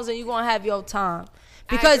solid songs, and you're going to have your time.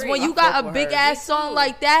 Because agree. when you I got fuck a with big her. ass Me song too.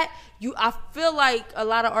 like that, I feel like a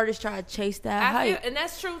lot of artists try to chase that I feel, hype. and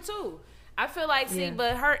that's true too. I feel like, Yeah.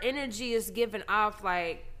 but her energy is giving off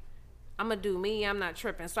like, I'm gonna do me. I'm not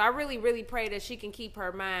tripping. So I really, really pray that she can keep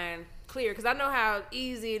her mind clear, because I know how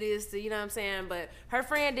easy it is to, you know what I'm saying. But her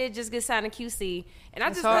friend did just get signed to QC, and I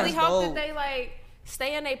just hard. really hope Dope. that they like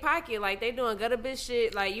stay in their pocket, like they doing gutter bitch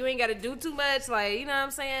shit. Like you ain't got to do too much, like, you know what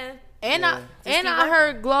I'm saying. And Yeah. I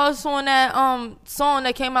heard Gloss on that song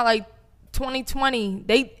that came out like 2020.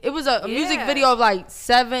 It was a music Yeah. video of like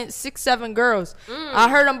 7 girls. I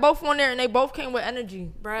heard them both on there, and they both came with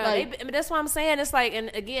energy, Bro, Like, I mean, that's what I'm saying. It's like, and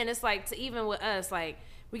again, it's like, to even with us, like,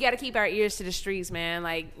 we got to keep our ears to the streets, man.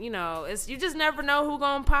 Like, you know, you just never know who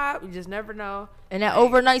gonna pop. You just never know. and that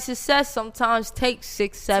overnight success sometimes takes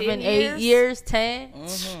 6, 7, 8 years. years, 10.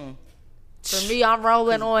 Mm-hmm. For me, I'm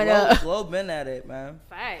rolling on Glow been at it, man.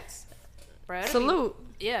 Facts, bro. Salute.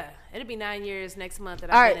 Yeah, it'll be 9 years next month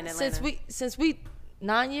that All I've been right, in Atlanta. since we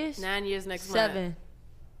 9 years, 9 years next 7. month.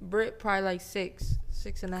 Brit probably like 6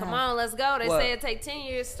 and a half. Come on, let's go. They What? say it take 10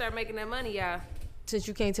 years to start making that money, y'all. Since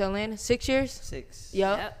you came to Atlanta, 6 years. 6.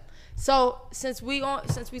 Yep. So since we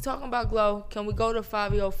talking about Glow, can we go to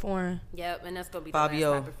Fabio Foreign? Yep, and that's gonna be Fabio. the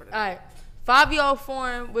last topic for the All right. Fabio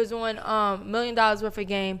Foreign was on $1 million worth of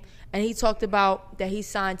game, and he talked about that he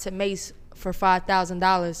signed to Mace for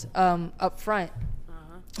 $5,000 up front.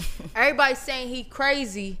 Everybody's saying he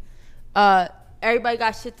crazy. everybody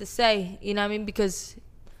got shit to say. You know what I mean? Because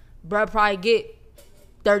bruh probably get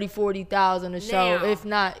 30,000-40,000 a show, Now. if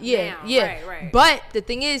not. Right. But the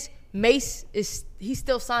thing is, Mace he's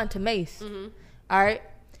still signed to Mace. Mm-hmm. All right,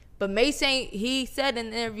 but Mace ain't. He said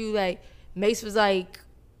in the interview like Mace was like,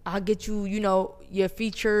 "I'll get you, your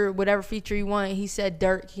feature, whatever feature you want." He said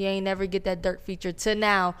Dirk. He ain't never get that Dirk feature to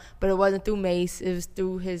now, but it wasn't through Mace. It was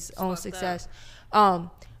through his own success.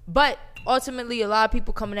 But ultimately, a lot of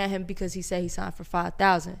people coming at him because he said he signed for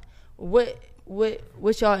 5,000.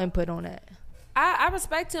 What's y'all input on that? I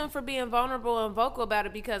respect him for being vulnerable and vocal about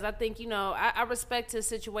it because I think, I respect his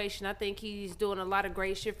situation. I think he's doing a lot of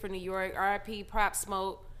great shit for New York. R.I.P. Pop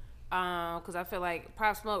Smoke, because I feel like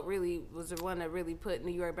Pop Smoke really was the one that really put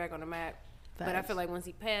New York back on the map. Facts. But I feel like once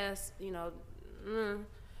he passed,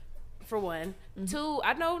 for one. Two,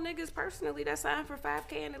 I know niggas personally that signed for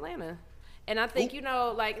 $5K in Atlanta. And I think,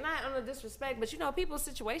 like, not on a disrespect, but, people's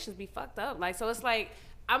situations be fucked up. Like, so it's like,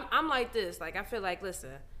 I'm like this. Like, I feel like, listen,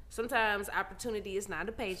 sometimes opportunity is not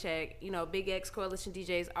a paycheck. Big X Coalition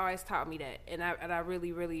DJs always taught me that. And I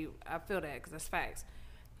really, really, I feel that because that's facts.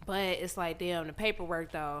 But it's like, damn, the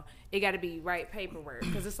paperwork, though, it got to be right paperwork.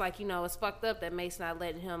 Because it's like, it's fucked up that Mace not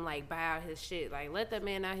letting him, like, buy out his shit. Like, let that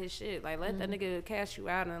man out his shit. Like, let that nigga cash you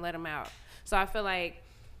out and let him out. So I feel like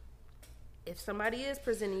if somebody is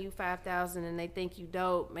presenting you 5,000 and they think you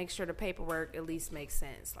dope, make sure the paperwork at least makes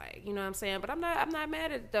sense. Like, you know what I'm saying? But I'm not mad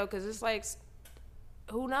at it, though, because it's like,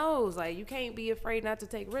 who knows? Like, you can't be afraid not to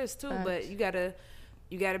take risks, too. Facts. But you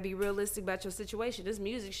gotta be realistic about your situation. This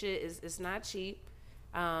music shit is not cheap.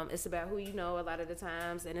 It's about who you know a lot of the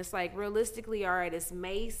times, and it's like realistically, all right, it's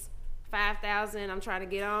Mace, 5,000. I'm trying to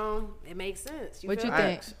get on. It makes sense. What you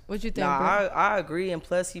think? What you think? Nah, bro? I agree, and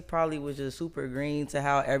plus he probably was just super green to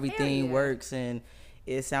how everything works, and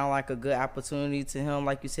it sounded like a good opportunity to him.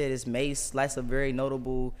 Like you said, it's Mace. That's a very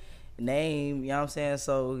notable name. You know what I'm saying?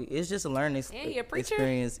 So it's just a learning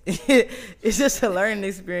experience. It's just a learning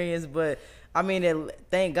experience, but I mean,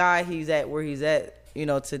 thank God he's at where he's at.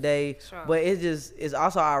 Today. Sure. But it's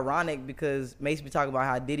also ironic because Mace be talking about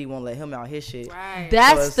how Diddy won't let him out his shit. Right.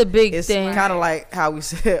 That's the big thing. It's kind of like how we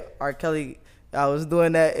said R. Kelly was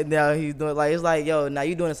doing that, and now he's doing it's like, yo, now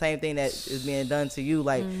you doing the same thing that is being done to you.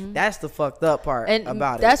 Like, that's the fucked up part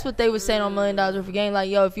about it. That's what they were saying on $1 Million Worth of Game. Like,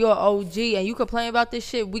 yo, if you're an OG and you complain about this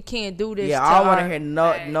shit, we can't do this. Yeah, I don't want to hear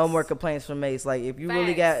no more complaints from Mace. Like, if you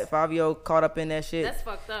really got Fabio caught up in that shit, that's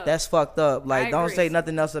fucked up. That's fucked up. Like, don't agree. say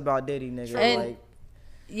nothing else about Diddy, nigga. And,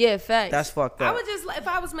 yeah, facts. That's fucked up. I would just, if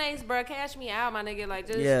I was Mace, bro, cash me out, my nigga. Like,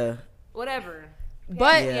 just whatever.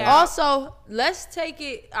 But also, let's take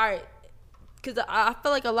it, all right, because I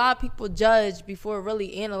feel like a lot of people judge before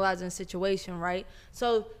really analyzing the situation, right?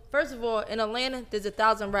 So, first of all, in Atlanta, there's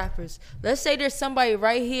 1,000 rappers. Let's say there's somebody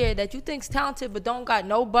right here that you think's talented but don't got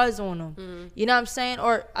no buzz on them. You know what I'm saying?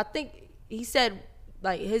 Or I think he said,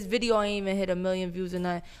 like, his video ain't even hit 1 million views or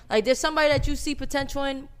nothing. Like, there's somebody that you see potential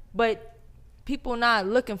in, but people not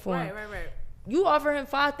looking for him. Right. You offer him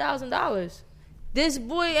 $5,000. This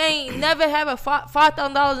boy ain't never have a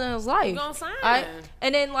 $5,000 in his life. You gonna sign? Right?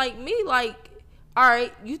 And then like me, like, all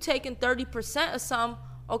right, you taking 30% of something.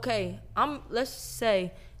 Okay, let's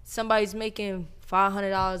say somebody's making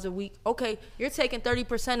 $500 a week. Okay, you're taking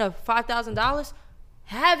 30% of $5,000.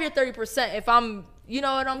 Have your 30% if I'm, you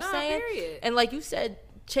know what I'm saying? Period. And like you said,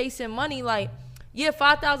 chasing money, like, yeah,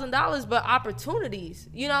 $5,000, but opportunities.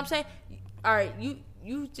 You know what I'm saying? All right,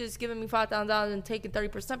 you just giving me $5,000 and taking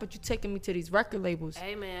 30%, but you taking me to these record labels.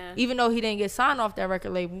 Hey, man. Even though he didn't get signed off that record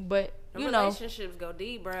label, but relationships go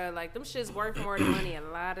deep, bro. Like, them shit's worth more than money a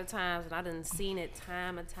lot of times, and I done seen it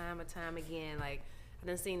time and time again. Like, I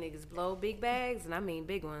done seen niggas blow big bags, and I mean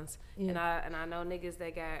big ones. Yeah. And I know niggas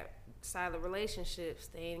that got silent relationships.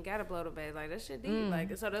 They ain't gotta blow the bag. Like, that shit deep.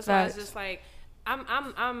 Like, so that's why it's just like,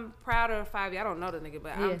 I'm proud of Fabio. I don't know the nigga,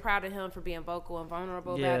 but I'm proud of him for being vocal and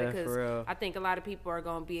vulnerable about it, because I think a lot of people are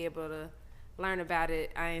gonna be able to learn about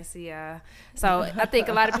it. I ain't see so I think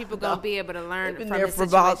a lot of people gonna be able to learn from there this for situation.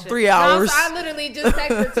 about 3 hours. No, so I literally just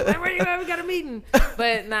texted to him, where you at? We got a meeting.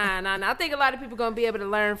 But nah. I think a lot of people gonna be able to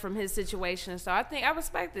learn from his situation. So I think I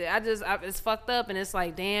respect it. It's fucked up, and it's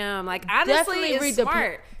like, damn. Like, honestly, it's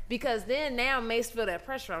smart. Because then now Mace feel that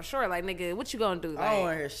pressure, I'm sure. Like, nigga, what you gonna do? Like, I don't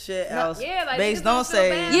want to hear shit else. Yeah, like, Mace, don't say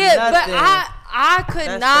nothing. But I could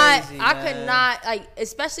That's not, crazy, I man. could not, like,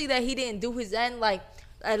 especially that he didn't do his end, like,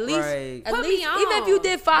 at least, Right. at Put least, me on. even if you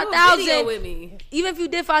did Do a 5,000, video with me. even if you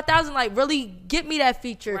did 5,000, like, really get me that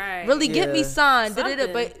feature, Right. really get me Yeah. signed,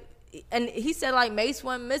 Something. But, and he said, like, Mace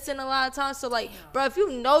went missing a lot of times, so, like, bro, if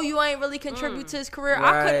you know you ain't really contribute to his career,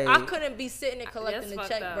 I Right. couldn't be sitting and collecting That's the fucked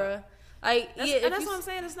check, up. bro. Like, That's, yeah, and that's what I'm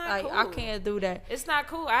saying. It's not like, cool. I can't do that. It's not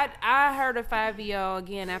cool. I heard of Fabio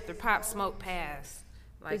again after Pop Smoke passed.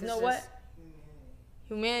 Like, You know what?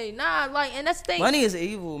 Humanity, nah, like, and that's the thing. Money is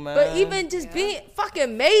evil, man. But even just being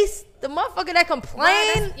fucking Mace, the motherfucker that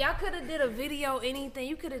complained. Y'all could have did a video, anything.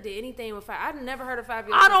 You could have did anything with Fabio. I've never heard of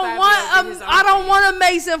Fabio. I don't want a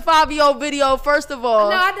Mace and Fabio video. First of all,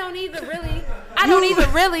 No, I don't either.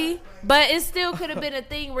 Really, but it still could have been a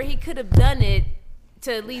thing where he could have done it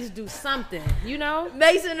to at least do something. You know,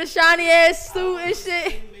 Mace in the shiny ass suit and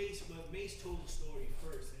shit. Mace told the story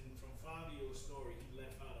first, and from Fabio's story, he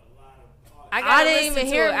left out a lot of parts. I didn't even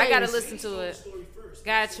hear it. I gotta listen to it.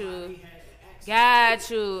 Got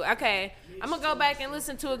you. Okay, I'm gonna go back and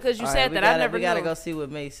listen to it because you said that. I never knew. We gotta go see what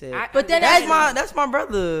Mace said. But then that's my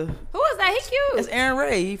brother. Who is that? He cute. It's Aaron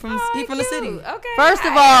Ray. He from the city. Okay. First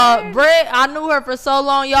of all, Britt, I knew her for so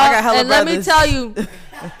long, y'all. I got hella And let me brothers. tell you,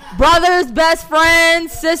 brothers, best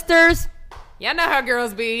friends, sisters. Y'all know how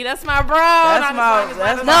girls be. That's my bro. That's my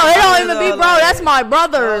No, it don't even be bro. That's my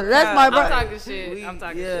brother. That's my I'm brother. talking shit. I'm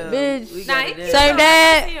talking shit. Bitch. We Nah, got he it cute. in. Same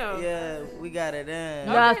dad. Yeah, we got it in.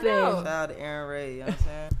 Nothing. Shout out to Aaron Ray. You know what I'm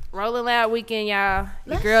saying? Rolling Loud weekend, y'all.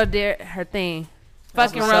 Your girl did her thing.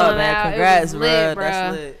 That's Fucking what's up, Rolling man. Loud. Congrats, it was lit, bro.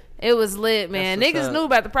 That's lit. It was lit, man. That's what's Niggas up. knew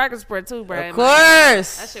about the practice sport too, bro. Of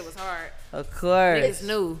course. That shit was hard. Of course. Niggas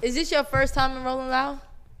knew. Is this your first time in Rolling Loud?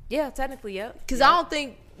 Yeah, technically, yep. Because I don't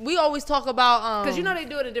think we always talk about. Because you know they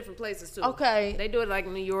do it in different places too. Okay. They do it like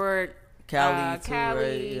New York, Cali, too, Cali,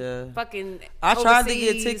 right? Yeah. fucking. I tried to get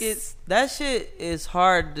overseas. tickets. That shit is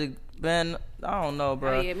hard to, man. I don't know,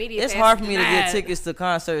 bro. Oh, yeah, media it's pass hard for me to denied. get tickets to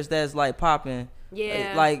concerts that's like popping.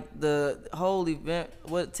 Yeah. Like the whole event,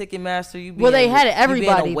 what Ticketmaster, you be Well, they in, had it, you be in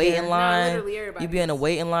everybody a waiting there. No, line. literally everybody You be in a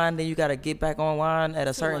waiting line, then you gotta get back online at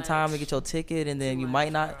a certain much. time to get your ticket, and then you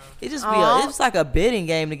might not. It just be Aw. it's like a bidding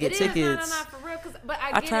game to get It is, tickets. No, for real. But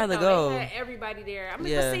I get tried it, to though. go. They had everybody there. I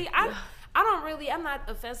mean, Yeah. but see, I don't really. I'm not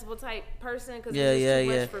a festival type person because Yeah, it's just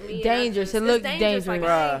too yeah. much for me. Dangerous. And It it's looked dangerous. Like,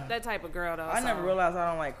 dangerous. I ain't that type of girl though. I never so. realized I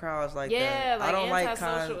don't like crowds like Yeah, that. like I don't like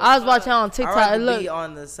antisocial. I was watching on I TikTok. rather It be looked.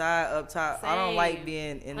 on the side up top. I don't Same. like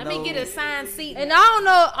being in. Let me get a signed seat. And I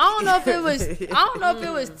don't know if it was. I don't know if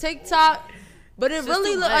it was TikTok. But it It's just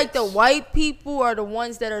really too looked like the much. white people are the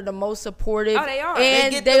ones that are the most supportive. Oh, they are.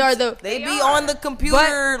 And get they them- are the. They be are. on the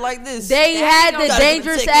computer like this. They had the ain't gonna-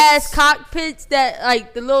 dangerous Tickets. ass cockpits that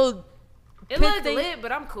like the little. It pit looked thing. lit,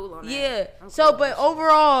 but I'm cool on that. Yeah. I'm So, cool on but that.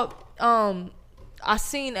 overall, I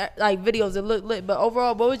seen like videos that look lit. But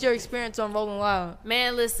overall, what was your experience on Rolling Loud?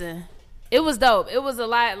 Man, listen, it was dope. It was a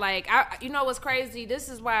lot. Like, you know what's crazy? This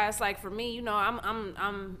is why it's like for me. You know,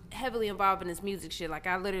 I'm heavily involved in this music shit. Like,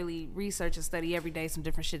 I literally research and study every day some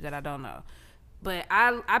different shit that I don't know. But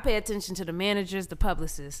I pay attention to the managers, the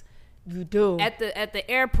publicists. You do. At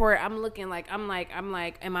the airport, I'm looking like I'm like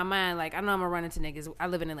in my mind like I know I'm gonna run into niggas. I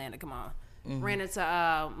live in Atlanta. Come on, ran into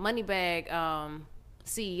Moneybag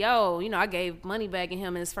CEO. You know, I gave Moneybag and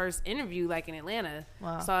him in his first interview like in Atlanta.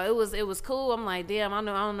 Wow. So it was cool. I'm like, damn, I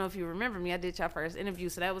don't know if you remember me. I did your first interview,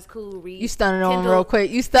 so that was cool. You stunning on real quick.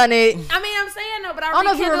 You stunned it. I mean, I'm saying no, but I don't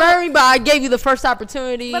know if you remember me, but I gave you the first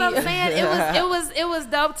opportunity. But I'm saying it was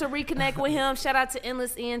dope to reconnect with him. Shout out to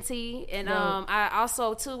Endless ENT. And I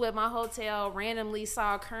also too at my hotel randomly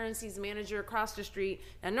saw Currency's manager across the street.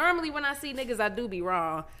 And normally when I see niggas, I do be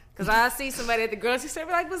wrong. Cause I see somebody at the grocery store,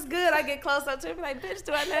 be like, "What's good?" I get close up to her, be like, "Bitch,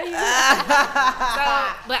 do I know you?"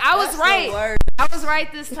 So, but I was right. I was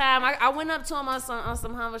right this time. I went up to him on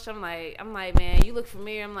some humble shit. I'm like, man, you look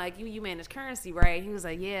familiar. I'm like, you manage Currency, right? He was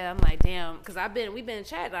like, yeah. I'm like, damn, cause we've been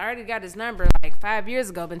chatting. I already got his number like 5 years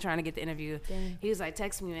ago. Been trying to get the interview. Dang. He was like,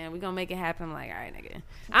 text me, man. We gonna make it happen. I'm like, all right, nigga.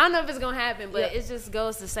 I don't know if it's gonna happen, but it just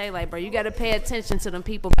goes to say, like, bro, you got to pay attention to them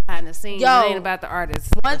people behind the scenes. Yo, it ain't about the artists.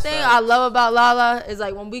 One thing I love about Lala is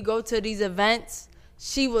like when we go to these events,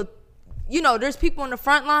 she will, you know, there's people in the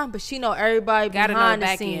front line, but she know everybody Gotta know behind the the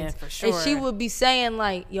back scenes. end, for sure. And she would be saying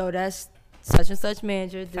like, yo, that's such and such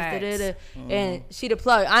manager, this, Facts. and she the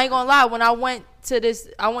plug. I ain't gonna lie, when I went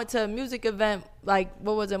to a music event, like,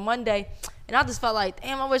 what was it, Monday, and I just felt like,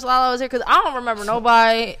 damn, I wish Lala was here, because I don't remember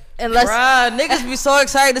nobody unless... Bruh, niggas be so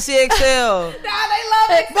excited to see Excel. Nah, they love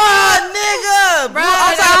it. Bruh, nigga. Bruh,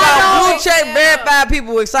 I'm talking about blue check Excel. verified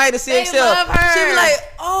people excited to see They Excel. love her. She be like,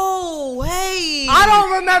 oh, hey. I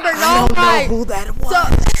don't remember nobody. I don't know who that was.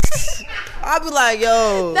 I be like,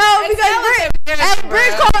 yo. No, because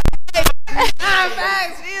Britt called...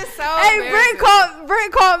 Facts. She is so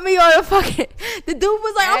Britt called me on the fucking. The dude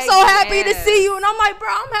was like, "I'm so happy to see you," and I'm like, "Bro,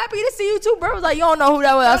 I'm happy to see you too." Bro was like, "You don't know who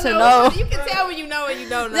that was." I said, "No." You can tell when you know and you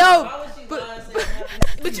don't know. No,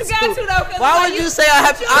 But you got to though. Why would you say I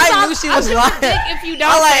have? I knew she was lying. If you don't,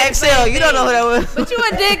 I like say the Excel. same You don't know who thing. that was. But you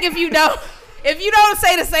a dick if you don't. If you don't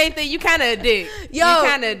say the same thing, you kind of a dick. Yo, you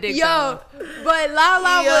kind of a dick. But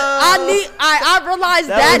Lala was. I realized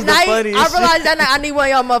that night. I realized that night. I need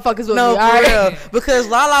one of y'all motherfuckers with me. No, All for right? real. Because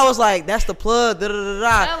Lala was like, "That's the plug." Da, da, da,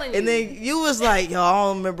 da. Telling And you. then you was like, "Yo, I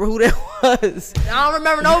don't remember who that was." I don't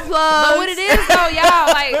remember no plugs. But what it is though, y'all,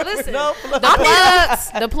 like, listen,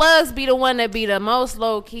 the plugs be the one that be the most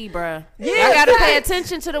low key, bruh. Yeah, y'all gotta pay facts.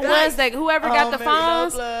 attention to the ones that whoever got the remember no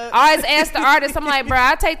phones. plug. I always ask the artist, I'm like, bruh,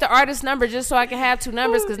 I take the artist number just so I can have two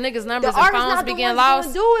numbers because niggas' numbers The and artist phones not be the getting ones lost.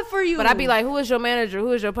 gonna do it for you. But I be like, who is your manager?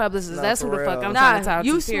 Who is your publicist? Nah, That's who for the fuck real. I'm Nah, trying to talk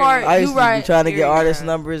you to. smart. I used You to be right. trying to get Period. artist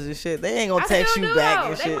numbers and shit. They ain't gonna I text still you do, back though.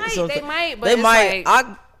 and They shit. might, So- they might, but They it's might. like-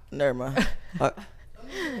 Never mind.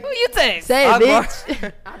 Who you text? Say it, I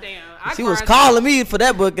bitch. Oh, damn. She was calling me for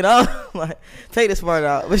that book, and I was like, "Take this part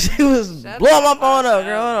out." But she was blowing my phone up,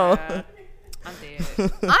 girl. Hold on. I'm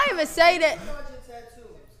dead. I didn't even say that.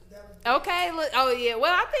 Okay, look. Oh yeah.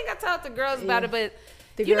 Well, I think I talked to girls about it, but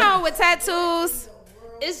The you girl- know, with tattoos,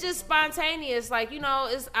 it's just spontaneous. Like, you know,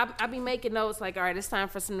 I be making notes. Like, all right, it's time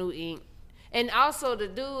for some new ink. And also the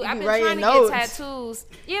dude, I've been writing trying to notes. get tattoos.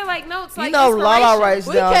 Yeah, like notes. You Like know, Lala inspiration. writes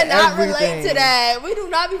We down cannot everything. relate to that. We do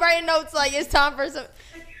not be writing notes like it's time for some.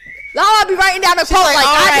 Lala be writing down a She's quote like, like,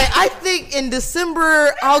 all right, I think in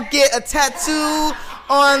December I'll get a tattoo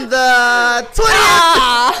on the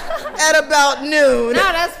 20th at about noon. No,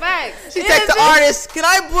 that's facts. She texts the artist, "Can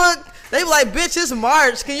I book?" They be like, "Bitch, it's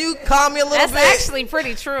March. Can you call me a little That's bit?" actually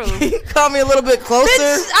pretty true. Can you call me a little bit closer?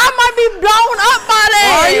 bitch, I might be blown up by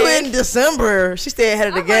that. Why are you in December? She stay ahead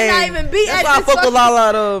of the I might game. not even be That's at why I this fuck with fucking-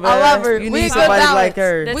 Lala though, man. I love her. You We need a good somebody balance. like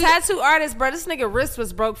her. The tattoo artist, bro, this nigga wrist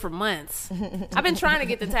was broke for months. I've been trying to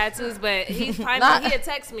get the tattoos, but he had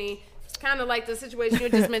text me. Kind of like the situation you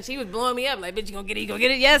just mentioned. He was blowing me up like, bitch, you gonna get it? You gonna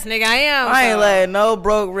get it? Yes, nigga, I am. I ain't letting no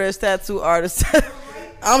broke wrist tattoo artist.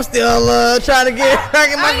 I'm still trying to get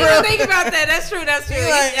back in my I didn't girl. even think about that. That's true. That's true.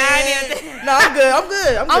 Like, I didn't even think- no, I'm good.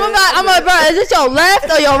 I'm like, bro, is this your left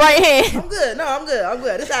or your right hand? I'm good. No, I'm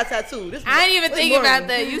good. This is our tattoo. This I didn't even this think morning. about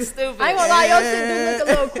that. You stupid. I ain't gonna lie, your shit do look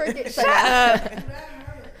a little cricket. Shut up.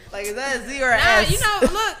 Like, is that a Z or Nah, S? you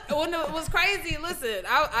know, look, when it was crazy, listen,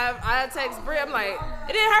 I text Brie, I'm like,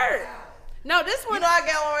 it didn't hurt. No, this one. You know I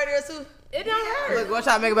got one right there too. It don't hurt. Look, what I'm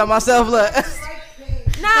trying to make about myself. Look.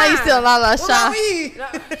 Nah. Now you still Lala What about shot. me? No,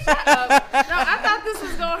 shut up. No, I thought this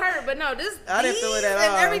was gonna hurt, but no, this I didn't feel it at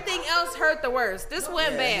and all. everything else hurt the worst. This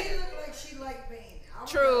went bad.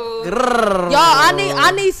 True. Y'all, I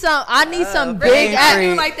need some big I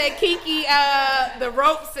do ass. like that Kiki, the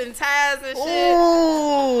ropes and ties and shit.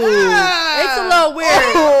 Ooh. It's a little weird.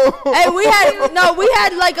 Hey, we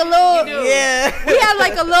had like a little, Yeah. we had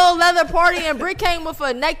like a little leather party, and Britt came with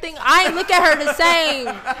a neck thing. I ain't look at her the same.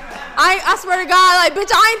 I swear to God, like,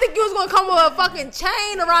 bitch, I ain't think you was gonna come with a fucking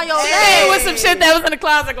chain around your Hey, neck. with some shit that was in the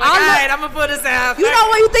closet. Like, all right, I'm gonna put this out. You know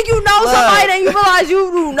when you think you know somebody, then you realize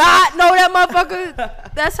you do not know that motherfucker.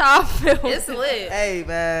 That's how I feel. It's lit. Hey,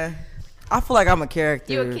 man. I feel like I'm a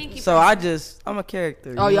character. You a kinky so I'm a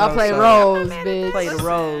character. Oh, you y'all know? play So roles, bitch. Play the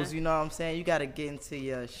roles, you know what I'm saying? You gotta get into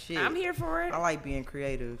your shit. I'm here for it. I like being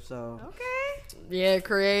creative, so. Okay. Yeah,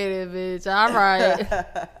 creative, bitch. All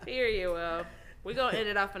right. Period. Well, we're gonna end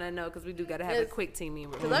it off on that note because we do gotta have a quick team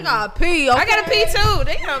meeting. Cause I gotta pee. Okay? I gotta pee too.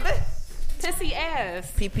 Damn, that pissy ass.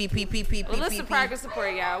 P. Well, listen, progress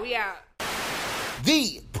report, y'all. We out.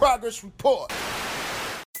 The Progress Report.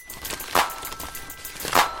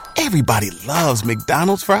 Everybody loves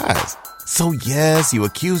McDonald's fries. So yes, you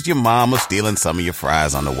accused your mom of stealing some of your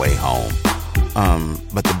fries on the way home.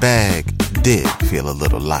 But the bag did feel a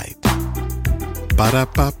little light.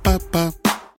 Ba-da-ba-ba-ba.